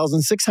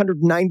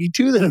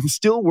 4,692 that I'm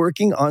still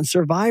working on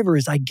Survivor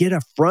is I get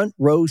a front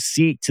row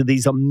seat to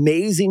these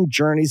amazing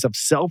journeys of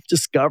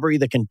self-discovery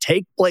that can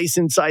take place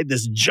inside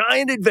this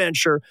giant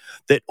adventure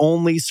that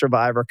only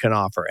Survivor can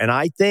offer. And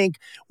I think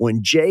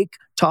when Jake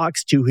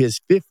talks to his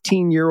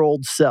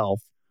 15-year-old self,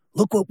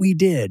 look what we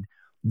did.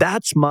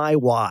 That's my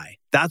why.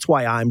 That's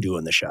why I'm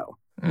doing the show.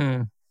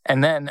 And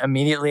then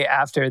immediately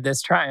after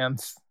this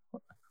triumph,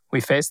 we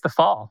face the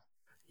fall.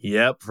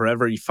 Yep, for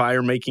every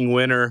fire-making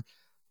winner,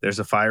 there's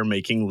a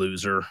fire-making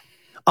loser.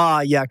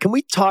 Yeah. Can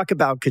we talk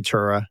about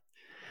Katurah?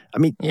 I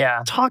mean,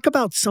 talk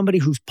about somebody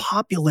whose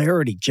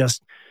popularity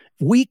just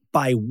week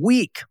by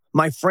week,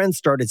 my friends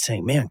started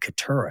saying, man,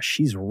 Katurah,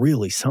 she's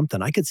really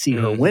something. I could see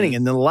her winning.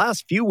 And in the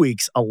last few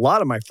weeks, a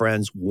lot of my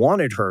friends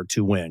wanted her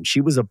to win. She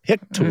was a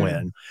pick to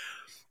win.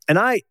 And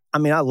I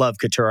love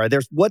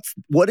Katurah.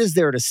 What is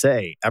there to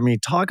say? I mean,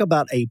 talk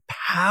about a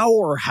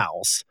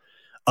powerhouse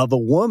of a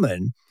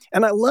woman.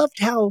 And I loved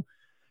how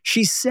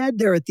she said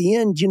there at the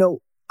end, you know,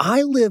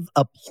 I live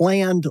a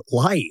planned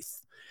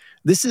life.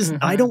 This is,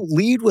 I don't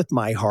lead with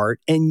my heart.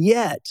 And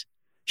yet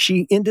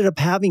she ended up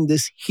having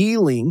this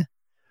healing,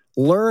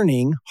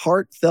 learning,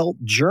 heartfelt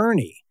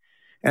journey.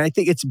 And I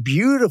think it's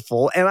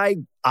beautiful.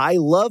 And I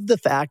love the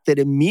fact that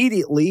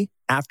immediately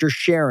after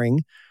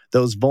sharing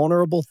those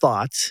vulnerable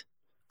thoughts,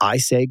 I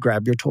say,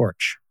 grab your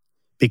torch,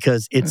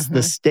 because it's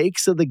the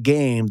stakes of the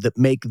game that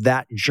make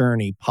that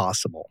journey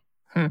possible.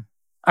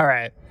 All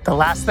right. The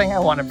last thing I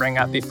want to bring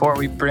up before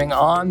we bring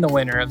on the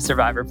winner of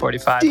Survivor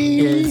 45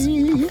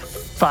 is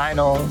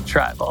Final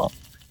Tribal.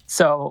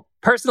 So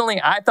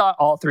personally, I thought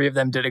all three of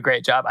them did a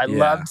great job. I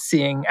loved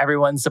seeing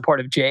everyone's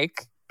support of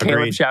Jake. Agreed.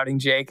 Caleb shouting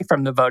Jake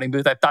from the voting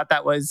booth. I thought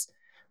that was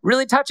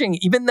really touching,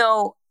 even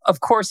though, of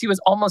course, he was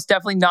almost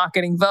definitely not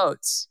getting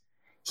votes.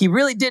 He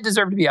really did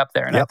deserve to be up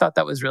there. And I thought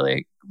that was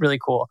really, really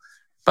cool.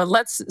 But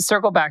let's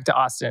circle back to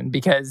Austin,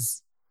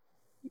 because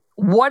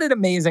what an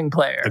amazing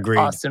player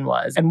Austin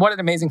was. And what an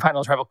amazing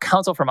Final Tribal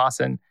Council from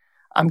Austin.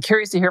 I'm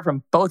curious to hear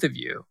from both of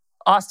you.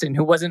 Austin,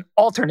 who was an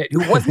alternate, who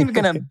wasn't even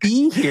going to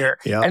be here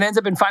and ends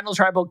up in Final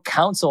Tribal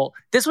Council.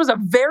 This was a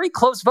very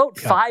close vote,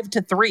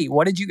 5-3.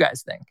 What did you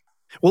guys think?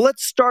 Well,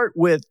 let's start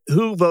with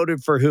who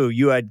voted for who.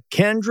 You had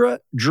Kendra,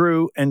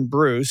 Drew, and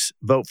Bruce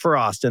vote for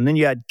Austin. Then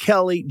you had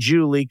Kelly,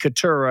 Julie,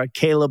 Katurah,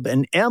 Caleb,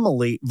 and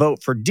Emily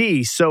vote for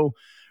D. So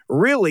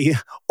really,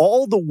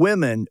 all the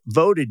women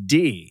voted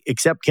D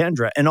except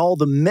Kendra, and all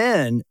the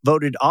men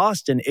voted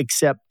Austin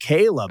except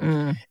Caleb.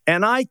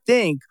 And I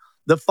think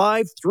the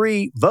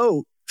 5-3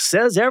 vote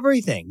says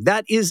everything.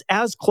 That is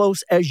as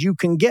close as you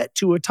can get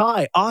to a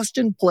tie.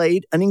 Austin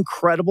played an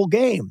incredible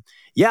game.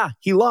 Yeah,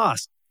 he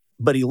lost,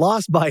 but he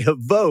lost by a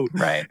vote.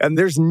 Right. And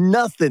there's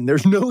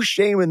no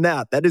shame in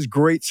that. That is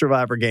great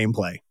Survivor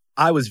gameplay.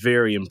 I was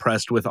very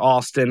impressed with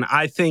Austin.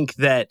 I think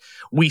that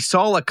we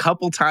saw a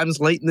couple times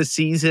late in the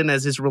season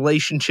as his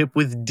relationship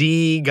with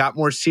Dee got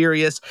more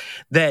serious,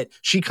 that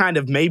she kind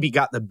of maybe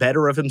got the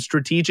better of him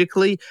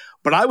strategically.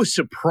 But I was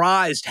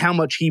surprised how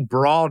much he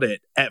brought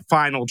it at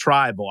Final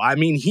Tribal. I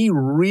mean, he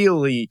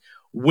really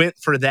went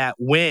for that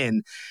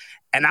win.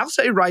 And I'll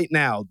say right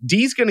now,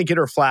 Dee's going to get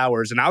her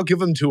flowers, and I'll give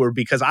them to her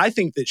because I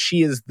think that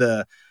she is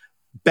the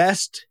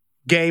best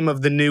game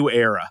of the new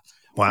era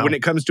when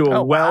it comes to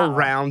a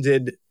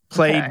well-rounded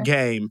played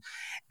game.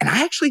 And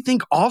I actually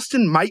think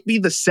Austin might be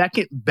the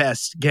second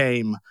best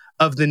game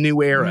of the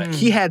new era.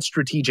 He had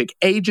strategic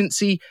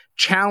agency,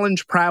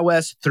 challenge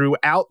prowess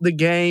throughout the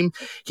game.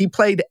 He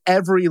played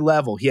every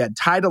level. He had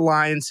tight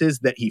alliances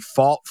that he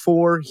fought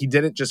for. He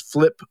didn't just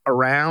flip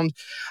around.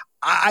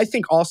 I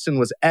think Austin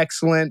was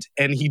excellent,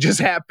 and he just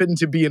happened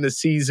to be in a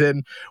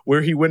season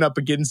where he went up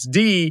against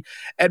D,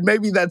 and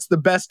maybe that's the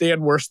best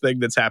and worst thing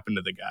that's happened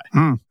to the guy.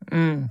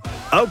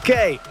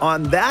 Okay,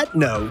 on that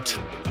note,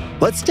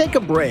 let's take a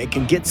break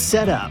and get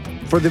set up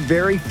for the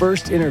very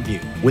first interview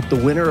with the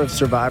winner of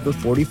Survivor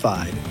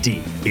 45,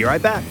 D. Be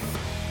right back.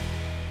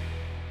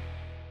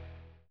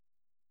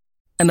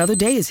 Another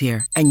day is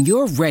here, and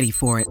you're ready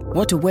for it.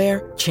 What to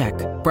wear? Check.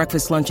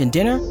 Breakfast, lunch, and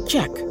dinner?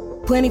 Check.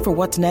 Planning for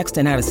what's next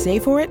and how to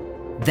save for it?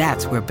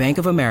 That's where Bank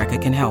of America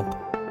can help.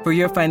 For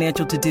your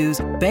financial to-dos,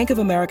 Bank of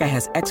America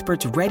has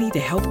experts ready to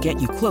help get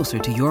you closer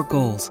to your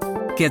goals.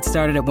 Get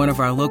started at one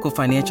of our local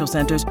financial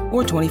centers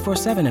or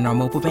 24/7 in our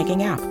mobile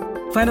banking app.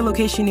 Find a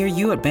location near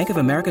you at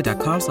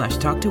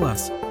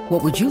bankofamerica.com/talktous.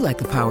 What would you like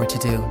the power to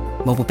do?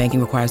 Mobile banking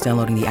requires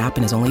downloading the app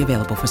and is only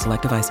available for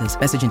select devices.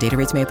 Message and data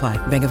rates may apply.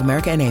 Bank of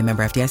America NA,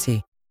 member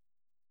FDIC.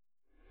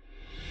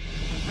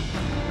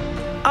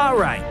 All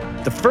right.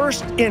 The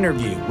first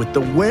interview with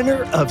the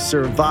winner of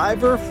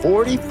Survivor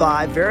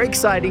 45. Very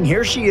exciting.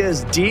 Here she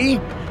is. D,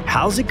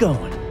 how's it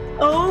going?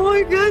 Oh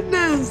my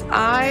goodness.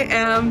 I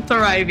am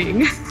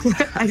thriving.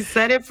 I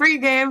said it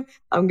pregame.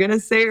 I'm going to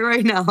say it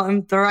right now.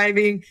 I'm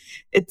thriving.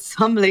 It's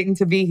humbling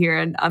to be here,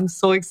 and I'm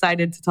so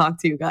excited to talk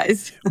to you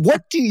guys.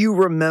 What do you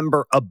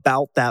remember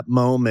about that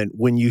moment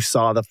when you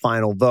saw the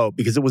final vote?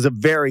 Because it was a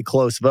very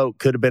close vote.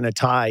 Could have been a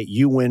tie.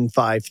 You win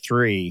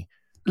 5-3.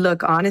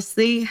 Look,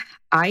 honestly,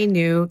 I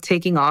knew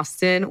taking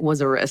Austin was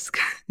a risk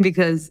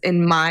because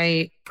in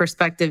my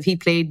perspective, he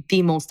played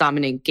the most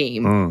dominant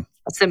game,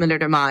 similar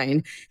to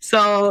mine.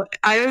 So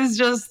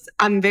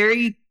I'm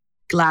very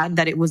glad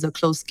that it was a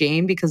close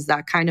game because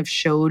that kind of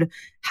showed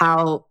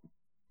how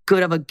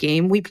good of a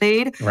game we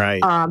played.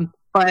 Right.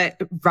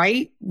 But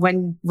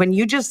when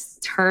you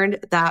just turned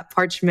that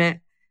parchment,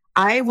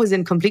 I was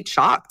in complete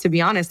shock, to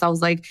be honest. I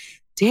was like,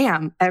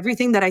 damn,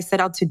 everything that I set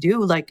out to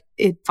do, like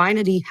it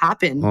finally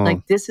happened.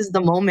 Like this is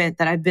the moment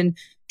that I've been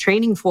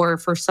training for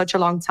such a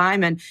long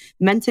time and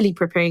mentally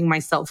preparing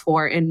myself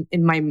for in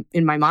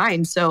my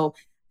mind. So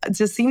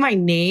to see my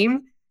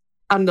name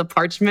on the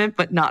parchment,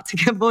 but not to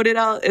get voted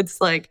out, it's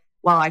like,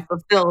 wow, I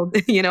fulfilled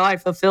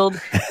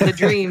the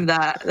dream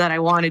that I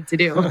wanted to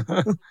do.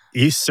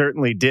 You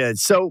certainly did.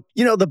 So,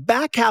 the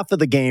back half of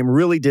the game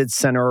really did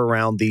center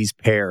around these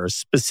pairs,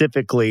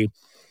 specifically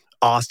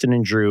Austin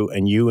and Drew,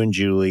 and you and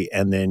Julie,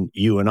 and then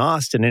you and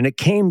Austin. And it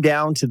came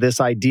down to this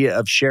idea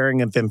of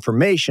sharing of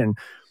information.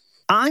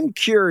 I'm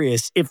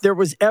curious if there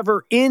was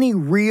ever any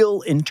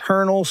real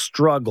internal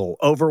struggle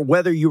over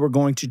whether you were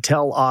going to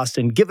tell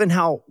Austin, given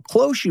how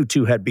close you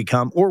two had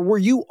become, or were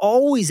you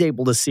always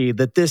able to see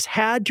that this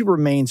had to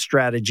remain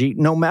strategy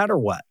no matter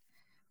what?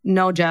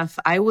 No, Jeff.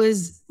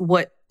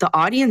 What the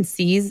audience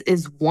sees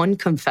is one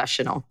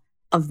confessional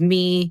of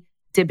me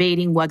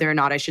debating whether or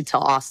not I should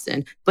tell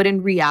Austin. But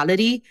in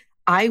reality,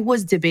 I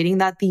was debating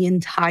that the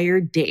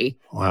entire day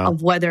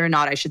of whether or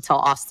not I should tell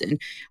Austin,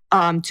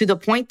 to the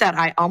point that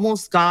I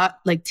almost got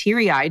like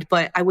teary-eyed,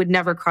 but I would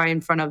never cry in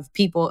front of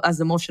people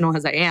as emotional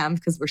as I am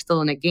because we're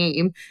still in a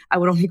game. I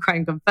would only cry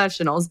in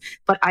confessionals,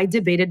 but I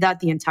debated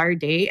that the entire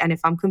day. And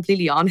if I'm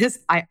completely honest,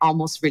 I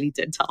almost really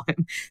did tell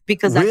him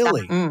because at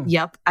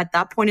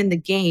that point in the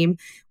game,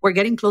 we're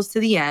getting close to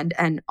the end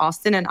and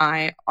Austin and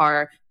I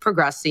are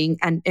progressing.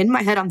 And in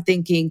my head, I'm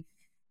thinking,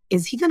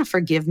 is he going to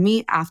forgive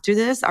me after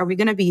this? Are we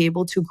going to be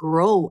able to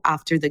grow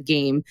after the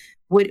game?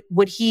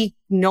 Would he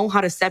know how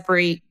to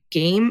separate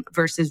game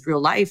versus real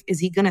life? Is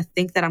he going to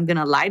think that I'm going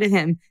to lie to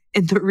him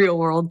in the real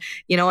world?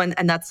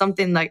 And that's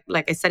something like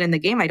I said in the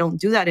game, I don't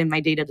do that in my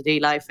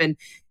day-to-day life. And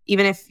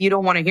even if you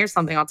don't want to hear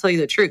something, I'll tell you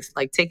the truth,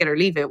 like take it or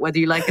leave it, whether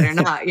you like it or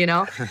not,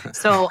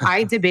 So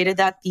I debated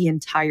that the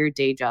entire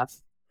day, Jeff.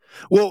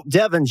 Well,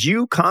 Devins,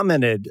 you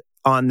commented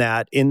on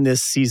that in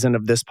this season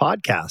of this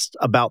podcast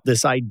about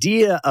this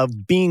idea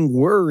of being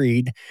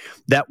worried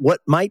that what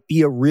might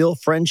be a real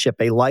friendship,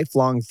 a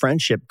lifelong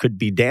friendship, could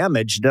be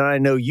damaged. And I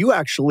know you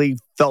actually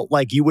felt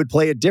like you would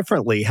play it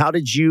differently. How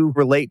did you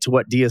relate to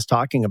what Dia is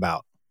talking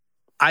about?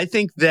 I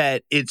think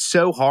that it's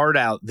so hard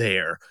out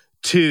there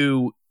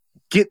to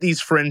get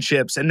these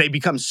friendships and they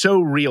become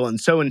so real and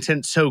so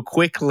intense so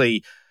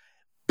quickly,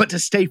 but to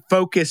stay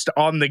focused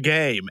on the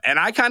game. And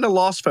I kind of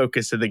lost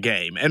focus of the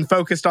game and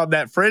focused on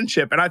that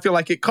friendship. And I feel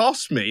like it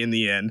cost me in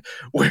the end.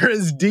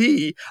 Whereas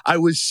D, I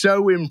was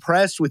so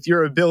impressed with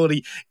your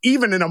ability,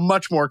 even in a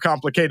much more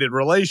complicated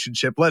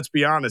relationship, let's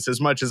be honest, as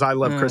much as I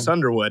love Chris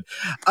Underwood,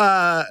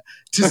 to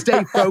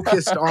stay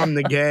focused on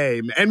the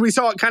game. And we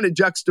saw it kind of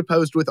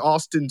juxtaposed with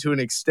Austin to an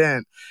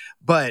extent,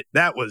 but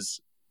that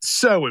was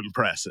so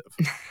impressive.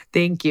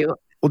 Thank you.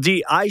 Well,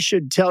 Dee, I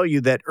should tell you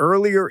that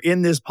earlier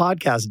in this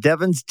podcast,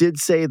 Devins did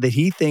say that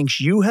he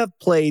thinks you have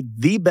played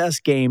the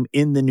best game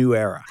in the new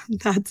era.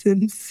 That's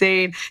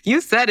insane. You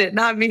said it,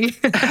 not me.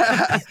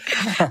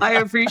 I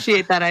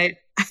appreciate that.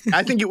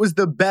 I think it was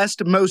the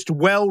best, most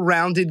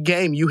well-rounded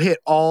game. You hit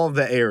all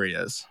the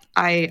areas.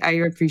 I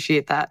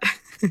appreciate that.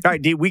 All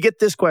right, Dee, we get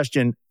this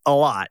question a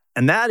lot,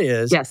 and that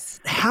is, yes,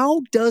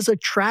 how does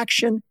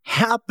attraction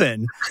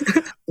happen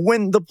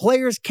when the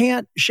players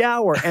can't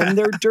shower and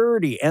they're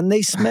dirty and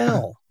they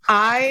smell?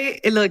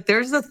 Look,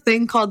 there's a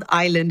thing called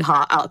island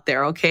hot out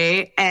there,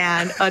 okay?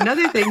 And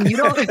another thing, you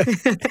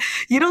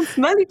don't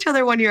smell each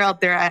other when you're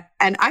out there.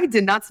 And I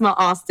did not smell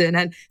Austin.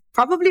 And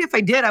probably if I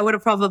did, I would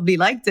have probably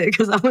liked it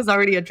because I was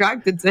already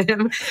attracted to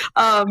him.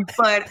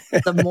 But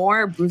the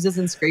more bruises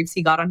and scrapes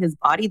he got on his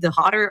body, the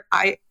hotter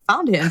I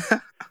found him.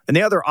 And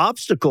the other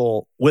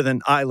obstacle with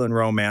an island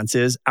romance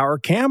is our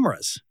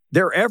cameras.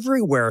 They're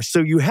everywhere, so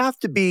you have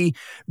to be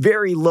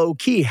very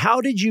low-key.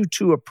 How did you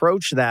two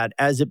approach that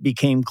as it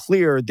became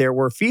clear there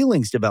were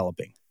feelings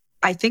developing?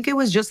 I think it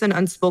was just an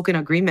unspoken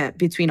agreement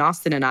between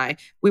Austin and I.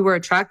 We were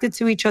attracted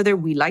to each other.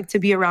 We liked to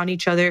be around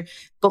each other,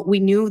 but we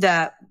knew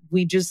that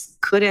we just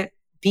couldn't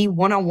be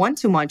one-on-one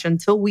too much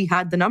until we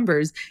had the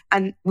numbers.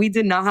 And we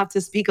did not have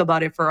to speak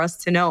about it for us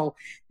to know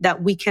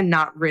that we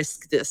cannot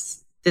risk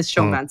this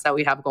showmance that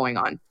we have going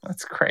on.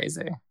 That's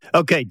crazy.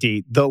 Okay,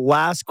 Dee, the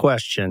last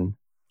question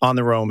on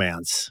the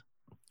romance.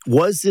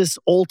 Was this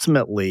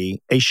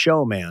ultimately a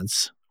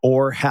showmance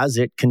or has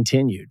it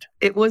continued?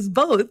 It was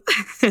both.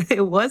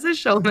 It was a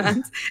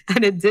showmance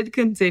and it did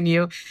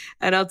continue.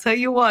 And I'll tell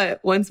you what,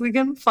 once we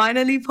can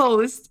finally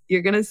post,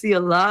 you're going to see a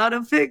lot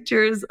of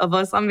pictures of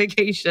us on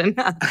vacation.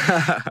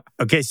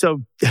 Okay,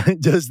 so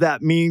does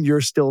that mean you're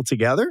still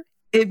together?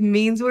 It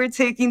means we're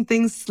taking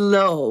things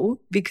slow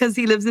because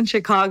he lives in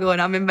Chicago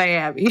and I'm in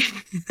Miami.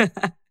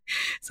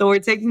 So we're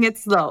taking it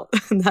slow.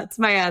 That's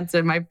my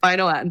answer, my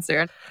final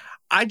answer.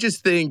 I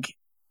just think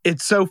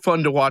it's so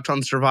fun to watch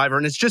on Survivor,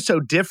 and it's just so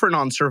different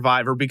on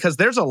Survivor because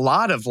there's a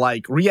lot of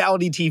like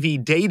reality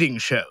TV dating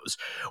shows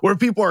where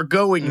people are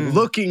going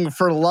looking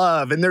for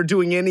love and they're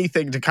doing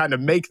anything to kind of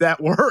make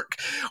that work.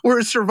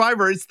 Whereas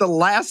Survivor, it's the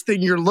last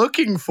thing you're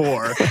looking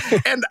for.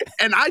 and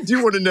I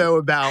do want to know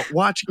about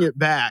watching it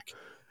back.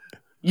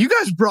 You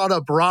guys brought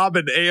up Rob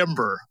and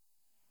Amber.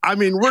 I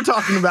mean, we're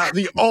talking about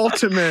the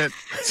ultimate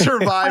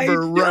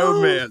Survivor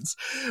romance.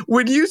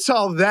 When you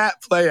saw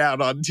that play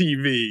out on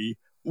TV,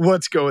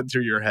 what's going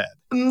through your head?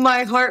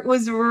 My heart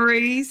was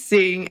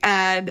racing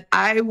and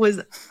I was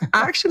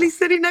actually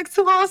sitting next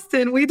to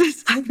Austin. We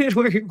decided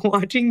we're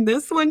watching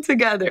this one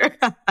together.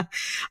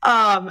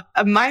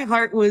 My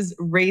heart was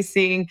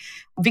racing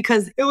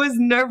because it was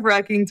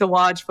nerve-wracking to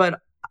watch, but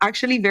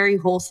actually very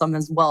wholesome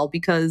as well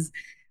because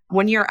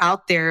when you're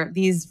out there,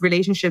 these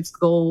relationships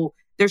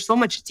they're so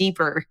much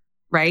deeper,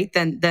 right?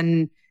 Than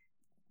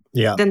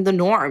the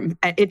norm.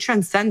 It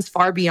transcends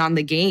far beyond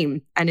the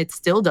game and it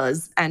still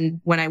does. And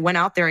when I went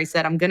out there, I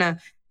said,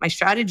 my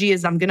strategy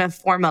is I'm going to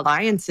form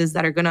alliances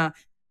that are going to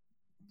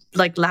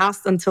like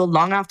last until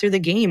long after the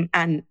game.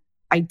 And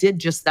I did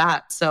just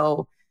that.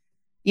 So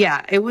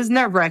yeah, it was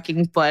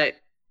nerve-wracking, but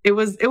it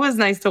was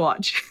nice to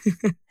watch.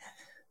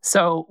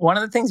 So one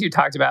of the things you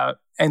talked about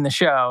in the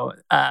show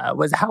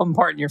was how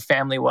important your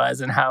family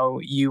was and how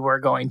you were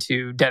going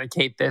to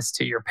dedicate this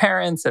to your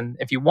parents. And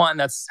if you won,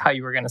 that's how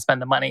you were going to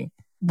spend the money.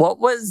 What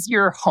was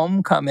your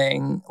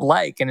homecoming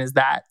like? And is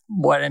that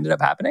what ended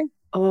up happening?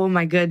 Oh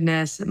my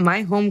goodness.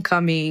 My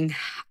homecoming,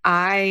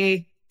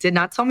 I did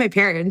not tell my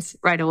parents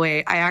right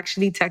away. I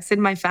actually texted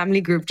my family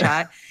group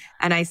chat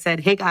and I said,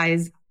 hey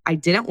guys, I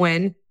didn't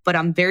win, but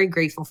I'm very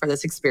grateful for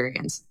this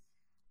experience.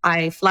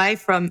 I fly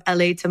from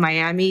LA to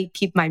Miami,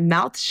 keep my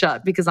mouth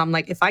shut because I'm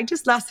like, if I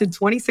just lasted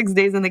 26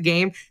 days in the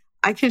game,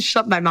 I can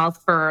shut my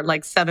mouth for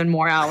like 7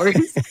 more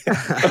hours.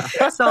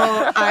 So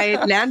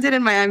I landed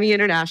in Miami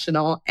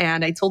International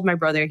and I told my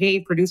brother, hey,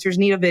 producers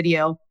need a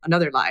video.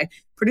 Another lie.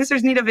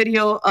 Producers need a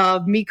video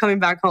of me coming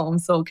back home.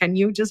 So can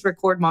you just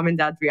record mom and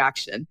dad's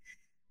reaction?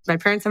 My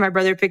parents and my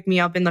brother picked me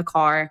up in the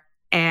car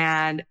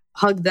and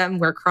hugged them.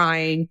 We're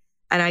crying.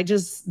 And I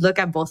just look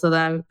at both of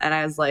them and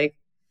I was like,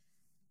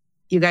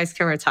 you guys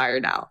can retire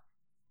now.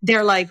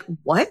 They're like,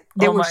 what?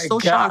 They were so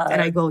shocked.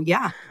 And I go,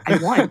 yeah, I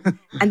won.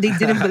 And they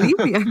didn't believe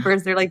me at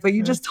first. They're like, but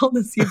you just told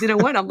us you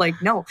didn't win. I'm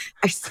like, no,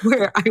 I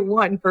swear I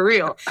won for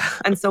real.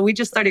 And so we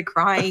just started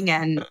crying.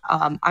 And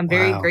I'm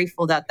very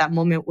grateful that that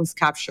moment was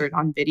captured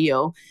on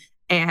video.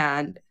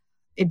 And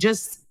it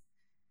just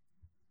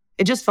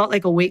felt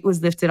like a weight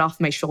was lifted off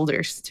my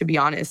shoulders, to be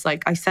honest.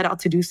 Like I set out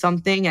to do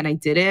something and I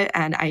did it.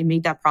 And I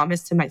made that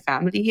promise to my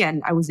family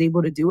and I was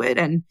able to do it.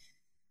 And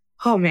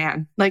oh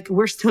man, like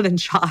we're still in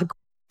shock.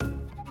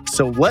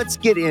 So let's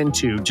get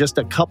into just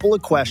a couple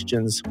of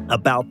questions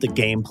about the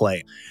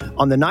gameplay.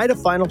 On the night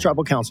of Final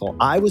Tribal Council,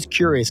 I was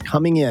curious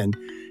coming in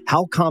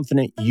how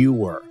confident you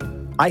were.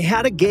 I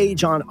had a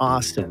gauge on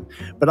Austin,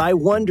 but I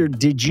wondered,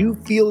 did you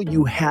feel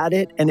you had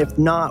it? And if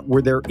not,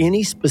 were there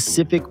any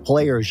specific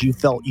players you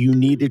felt you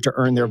needed to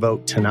earn their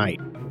vote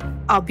tonight?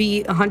 I'll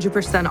be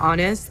 100%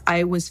 honest.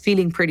 I was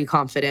feeling pretty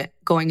confident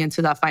going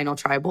into that final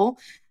tribal.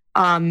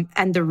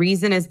 And the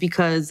reason is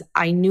because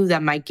I knew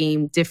that my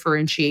game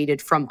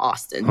differentiated from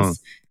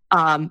Austin's.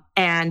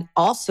 And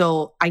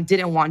also, I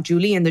didn't want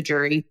Julie in the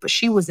jury, but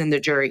she was in the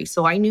jury.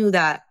 So I knew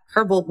that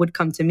her vote would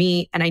come to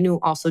me. And I knew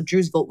also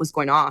Drew's vote was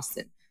going to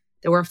Austin.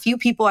 There were a few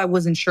people I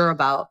wasn't sure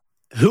about.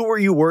 Who were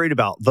you worried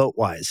about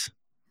vote-wise?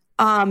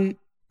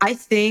 I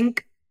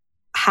think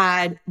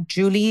had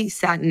Julie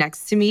sat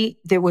next to me,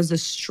 there was a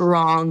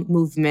strong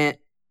movement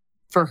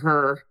for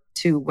her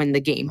to win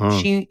the game.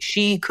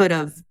 She could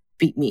have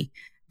beat me,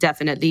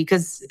 definitely,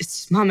 because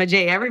it's Mama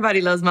J.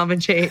 Everybody loves Mama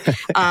J,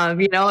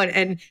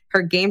 and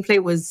her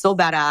gameplay was so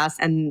badass.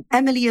 And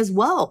Emily as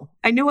well.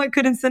 I knew I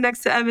couldn't sit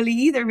next to Emily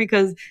either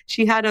because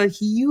she had a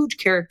huge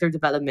character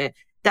development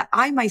that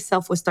I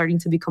myself was starting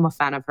to become a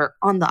fan of her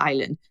on the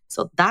island.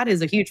 So that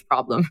is a huge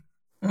problem.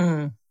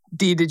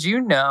 Dee, did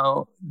you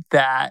know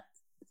that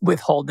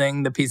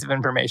withholding the piece of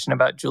information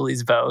about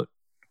Julie's vote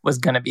was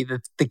going to be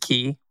the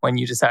key when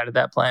you decided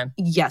that plan?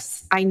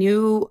 Yes. I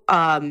knew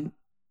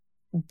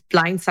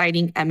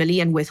blindsiding Emily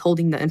and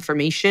withholding the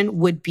information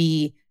would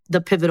be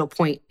the pivotal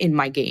point in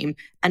my game.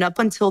 And up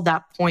until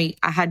that point,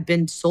 I had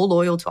been so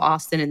loyal to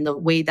Austin in the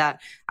way that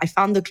I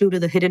found the clue to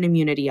the hidden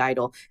immunity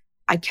idol.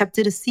 I kept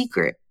it a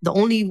secret. The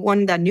only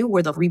one that knew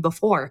were the three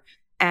before.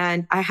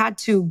 And I had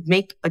to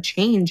make a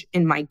change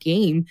in my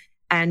game.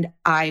 And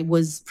I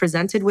was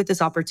presented with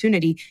this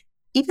opportunity,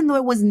 even though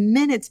it was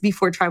minutes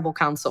before Tribal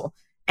Council.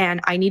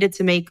 And I needed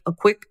to make a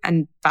quick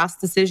and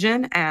fast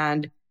decision.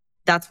 And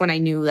that's when I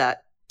knew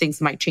that things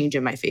might change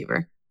in my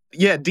favor.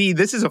 Yeah, Dee,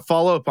 this is a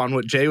follow-up on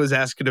what Jay was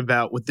asking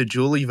about with the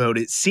Julie vote.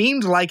 It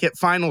seemed like at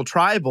Final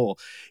Tribal,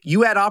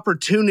 you had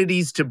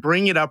opportunities to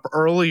bring it up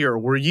earlier.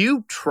 Were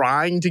you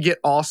trying to get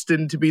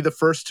Austin to be the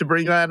first to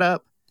bring that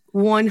up?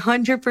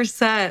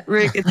 100%,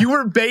 Rick. You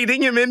were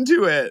baiting him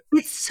into it.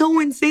 It's so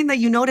insane that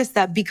you noticed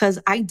that because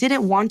I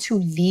didn't want to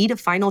lead a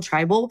Final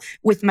Tribal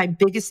with my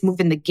biggest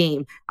move in the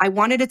game. I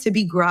wanted it to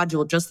be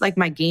gradual, just like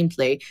my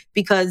gameplay,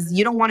 because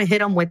you don't want to hit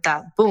them with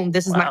that, boom,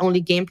 this is my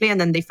only gameplay,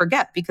 and then they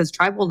forget because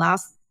Tribal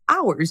lasts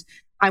hours.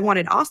 I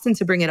wanted Austin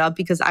to bring it up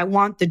because I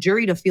want the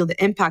jury to feel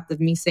the impact of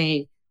me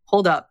saying,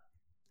 hold up,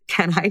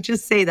 can I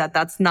just say that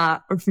that's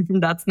not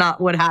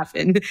what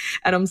happened?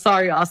 And I'm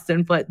sorry,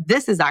 Austin, but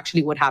this is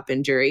actually what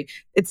happened, jury.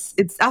 It's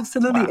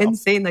absolutely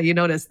insane that you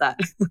noticed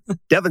that.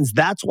 Devins,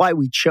 that's why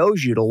we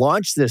chose you to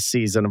launch this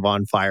season of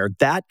On Fire.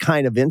 That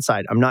kind of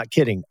insight. I'm not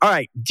kidding. All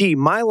right, Dee,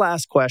 my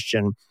last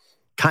question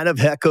kind of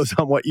echoes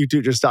on what you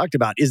two just talked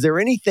about. Is there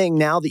anything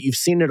now that you've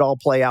seen it all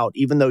play out,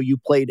 even though you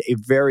played a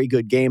very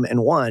good game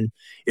and won,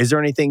 is there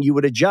anything you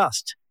would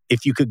adjust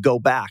if you could go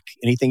back?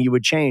 Anything you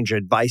would change?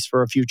 Advice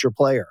for a future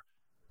player?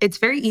 It's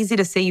very easy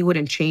to say you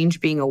wouldn't change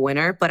being a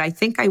winner, but I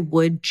think I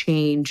would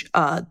change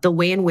the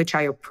way in which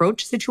I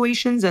approach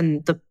situations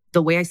and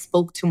the way I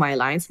spoke to my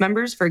alliance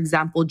members. For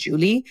example,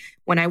 Julie,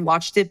 when I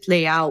watched it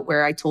play out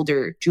where I told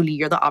her, Julie,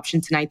 you're the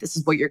option tonight. This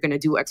is what you're going to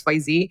do,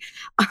 XYZ.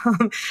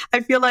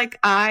 I feel like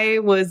I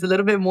was a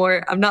little bit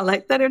more, I'm not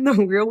like that in the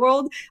real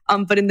world,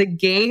 but in the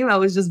game, I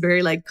was just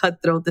very like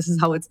cutthroat. This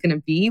is how it's going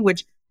to be,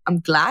 which I'm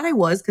glad I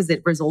was because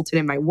it resulted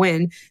in my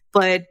win.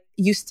 But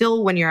you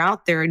still, when you're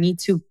out there, need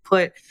to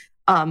put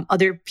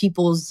other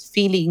people's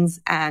feelings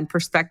and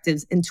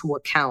perspectives into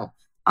account.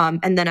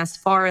 And then as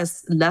far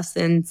as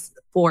lessons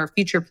for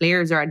future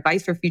players or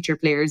advice for future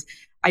players,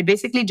 I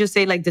basically just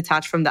say like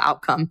detach from the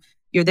outcome.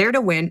 You're there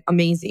to win,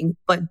 amazing,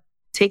 but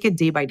take it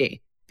day by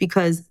day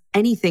because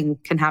anything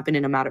can happen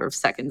in a matter of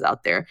seconds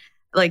out there,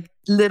 like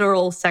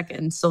literal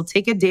seconds. So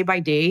take it day by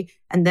day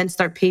and then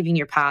start paving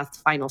your path,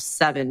 final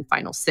 7,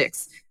 final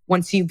 6,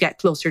 once you get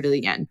closer to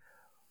the end.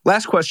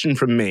 Last question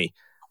from me.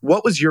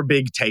 What was your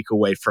big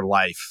takeaway for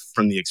life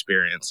from the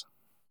experience?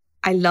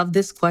 I love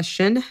this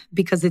question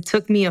because it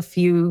took me a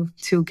few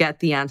to get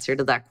the answer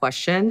to that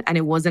question. And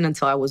it wasn't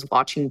until I was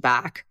watching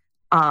back.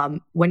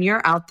 When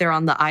you're out there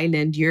on the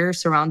island, you're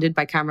surrounded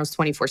by cameras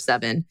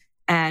 24/7.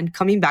 And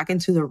coming back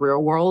into the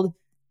real world,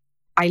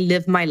 I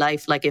live my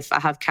life like if I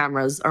have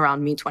cameras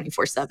around me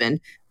 24/7,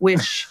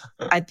 which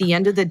at the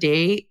end of the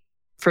day,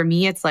 for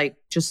me, it's like,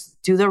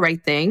 just do the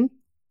right thing,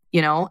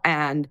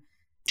 and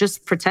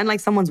just pretend like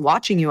someone's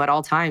watching you at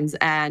all times.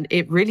 And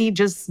it really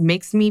just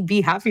makes me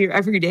be happier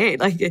every day.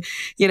 Like,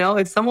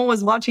 if someone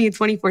was watching you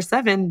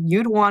 24/7,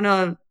 you'd want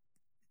to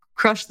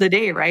crush the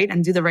day, right?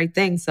 And do the right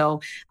thing.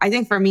 So I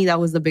think for me, that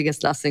was the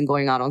biggest lesson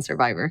going on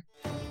Survivor.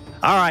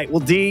 All right. Well,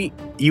 Dee,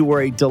 you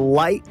were a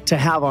delight to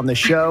have on the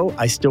show.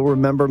 I still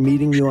remember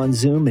meeting you on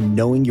Zoom and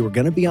knowing you were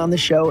going to be on the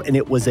show. And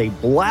it was a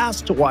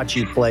blast to watch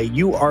you play.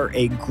 You are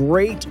a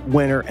great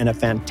winner and a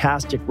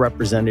fantastic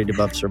representative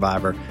of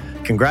Survivor.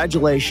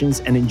 Congratulations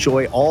and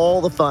enjoy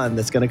all the fun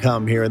that's going to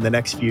come here in the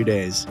next few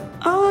days.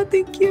 Oh,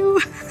 thank you.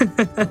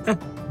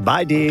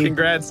 Bye, Dee.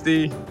 Congrats,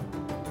 Dee.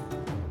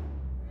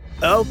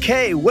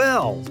 Okay,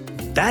 well,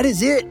 that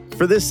is it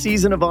for this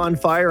season of On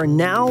Fire. And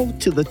now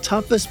to the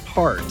toughest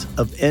part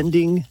of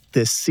ending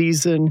this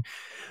season.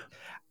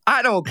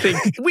 I don't think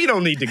we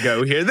don't need to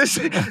go here. This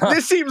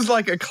seems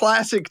like a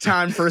classic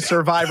time for a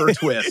Survivor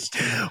twist.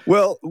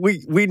 Well,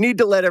 we need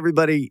to let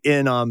everybody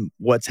in on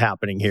what's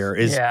happening here.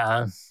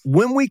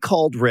 When we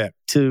called Rick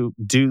to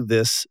do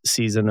this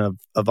season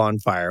of On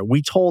Fire,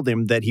 we told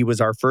him that he was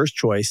our first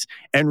choice,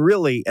 and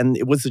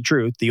it was the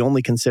truth, the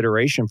only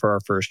consideration for our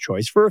first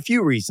choice for a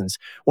few reasons.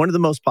 One of the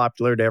most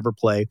popular to ever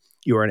play.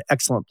 You are an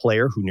excellent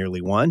player who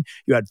nearly won.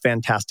 You had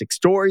fantastic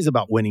stories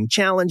about winning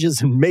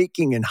challenges and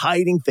making and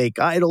hiding fake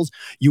idols.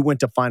 You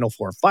went to Final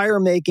Four fire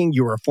making.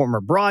 You were a former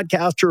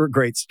broadcaster, a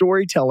great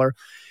storyteller.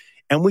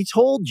 And we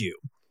told you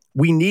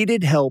we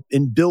needed help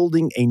in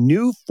building a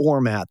new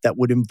format that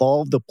would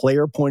involve the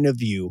player point of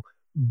view,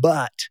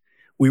 but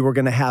we were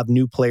going to have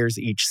new players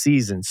each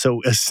season.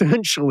 So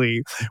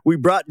essentially, we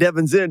brought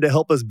Devins in to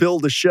help us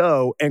build a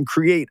show and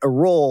create a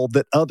role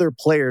that other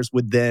players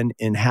would then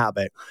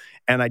inhabit.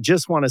 And I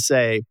just want to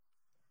say,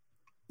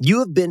 you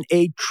have been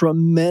a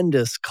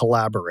tremendous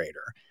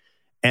collaborator.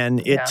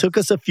 And it took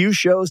us a few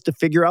shows to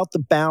figure out the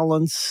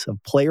balance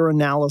of player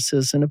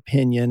analysis and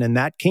opinion. And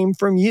that came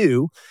from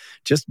you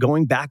just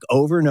going back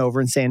over and over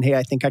and saying, hey,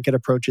 I think I could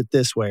approach it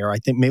this way. Or I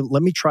think maybe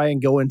let me try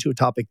and go into a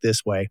topic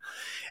this way.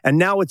 And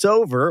now it's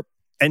over.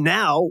 And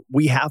now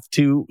we have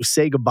to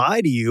say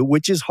goodbye to you,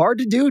 which is hard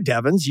to do,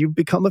 Devins. You've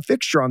become a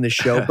fixture on this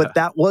show, but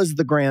that was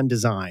the grand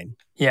design.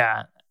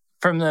 Yeah.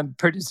 From the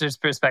producer's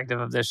perspective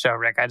of this show,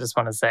 Rick, I just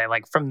want to say,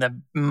 like, from the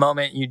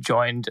moment you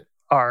joined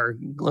our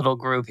little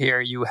group here,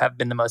 you have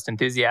been the most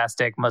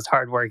enthusiastic, most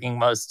hardworking,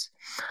 most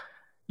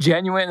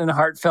genuine and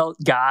heartfelt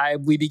guy.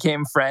 We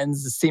became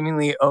friends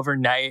seemingly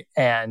overnight.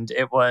 And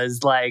it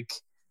was like,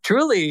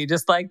 truly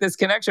just like this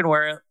connection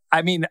where,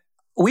 I mean,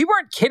 we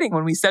weren't kidding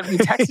when we said we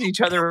texted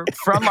each other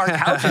from our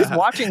couches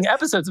watching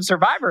episodes of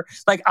Survivor.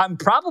 Like, I'm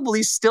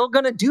probably still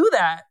going to do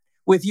that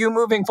with you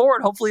moving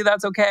forward. Hopefully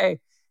that's okay.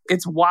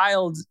 It's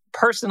wild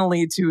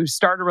personally to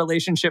start a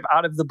relationship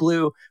out of the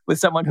blue with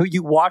someone who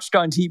you watched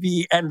on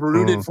TV and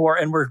rooted for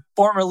and were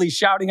formerly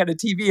shouting at a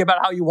TV about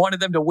how you wanted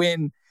them to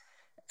win.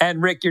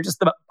 And Rick, you're just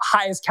the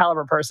highest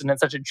caliber person and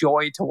such a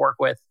joy to work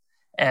with.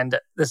 And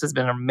this has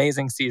been an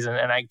amazing season,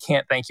 and I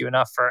can't thank you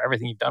enough for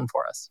everything you've done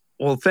for us.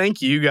 Well,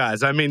 thank you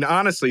guys. I mean,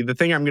 honestly, the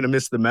thing I'm going to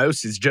miss the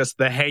most is just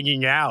the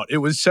hanging out. It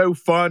was so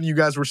fun. You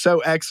guys were so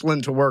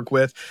excellent to work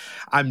with.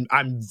 I'm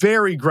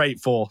very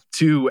grateful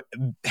to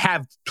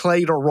have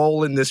played a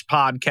role in this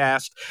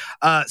podcast.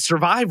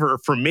 Survivor,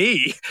 for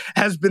me,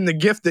 has been the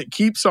gift that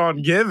keeps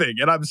on giving.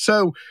 And I'm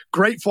so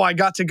grateful I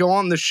got to go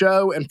on the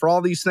show and for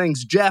all these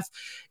things. Jeff,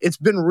 it's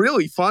been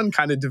really fun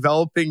kind of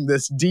developing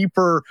this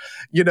deeper,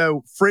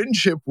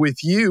 friendship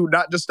with you,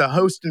 not just a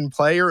host and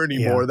player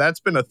anymore. Yeah. That's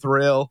been a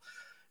thrill.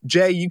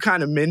 Jay, you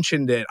kind of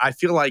mentioned it. I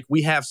feel like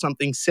we have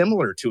something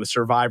similar to a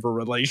Survivor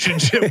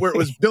relationship where it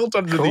was built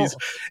under these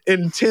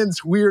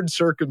intense, weird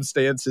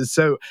circumstances.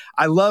 So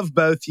I love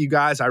both you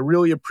guys. I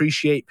really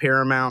appreciate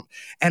Paramount.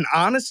 And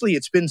honestly,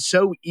 it's been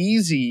so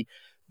easy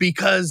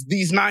because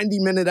these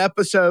 90-minute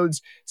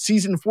episodes,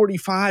 season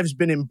 45 has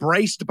been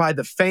embraced by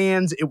the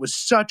fans. It was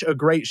such a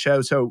great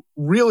show. So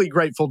really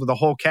grateful to the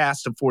whole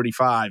cast of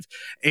 45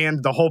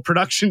 and the whole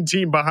production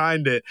team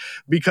behind it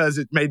because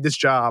it made this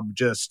job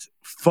just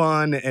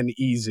fun and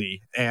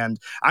easy. And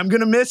I'm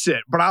going to miss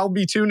it, but I'll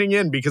be tuning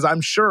in because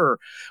I'm sure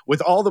with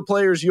all the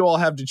players you all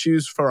have to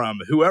choose from,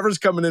 whoever's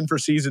coming in for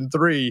season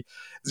 3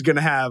 is going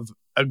to have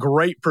a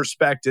great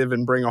perspective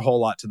and bring a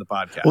whole lot to the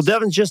podcast. Well,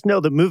 Devin, just know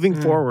that moving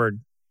forward,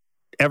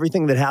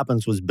 everything that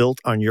happens was built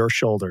on your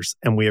shoulders,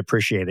 and we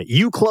appreciate it.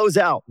 You close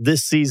out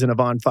this season of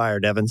On Fire,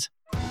 Devins.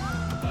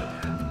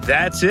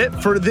 That's it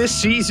for this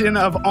season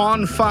of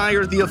On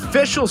Fire, the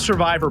official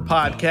Survivor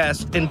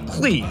podcast. And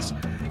please,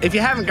 if you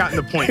haven't gotten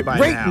the point by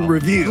rate now, and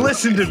review.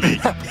 Listen to me.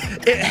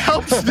 It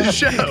helps the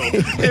show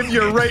if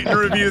you rate and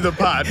review the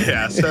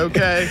podcast,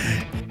 okay?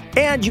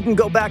 And you can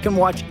go back and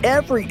watch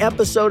every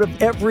episode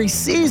of every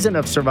season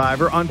of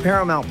Survivor on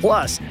Paramount+.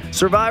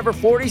 Survivor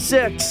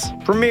 46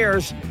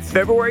 premieres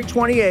February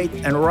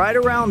 28th, and right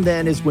around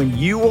then is when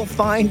you will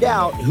find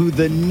out who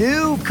the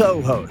new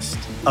co-host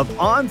of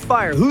On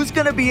Fire, who's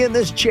going to be in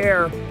this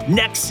chair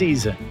next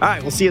season. All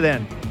right, we'll see you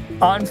then.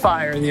 On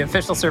Fire, the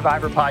official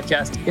Survivor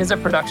podcast, is a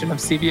production of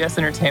CBS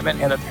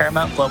Entertainment and the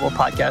Paramount Global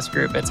Podcast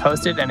Group. It's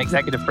hosted and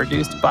executive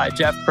produced by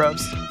Jeff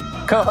Probst,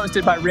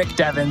 co-hosted by Rick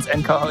Devins,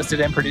 and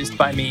co-hosted and produced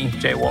by me,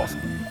 Jay Wolf.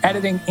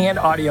 Editing and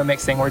audio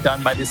mixing were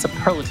done by the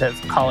superlative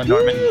Colin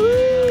Norman.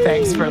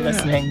 Thanks for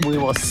listening. We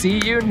will see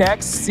you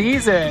next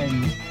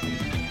season.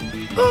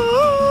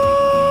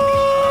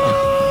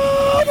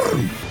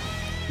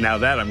 Now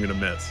that I'm going to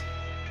miss.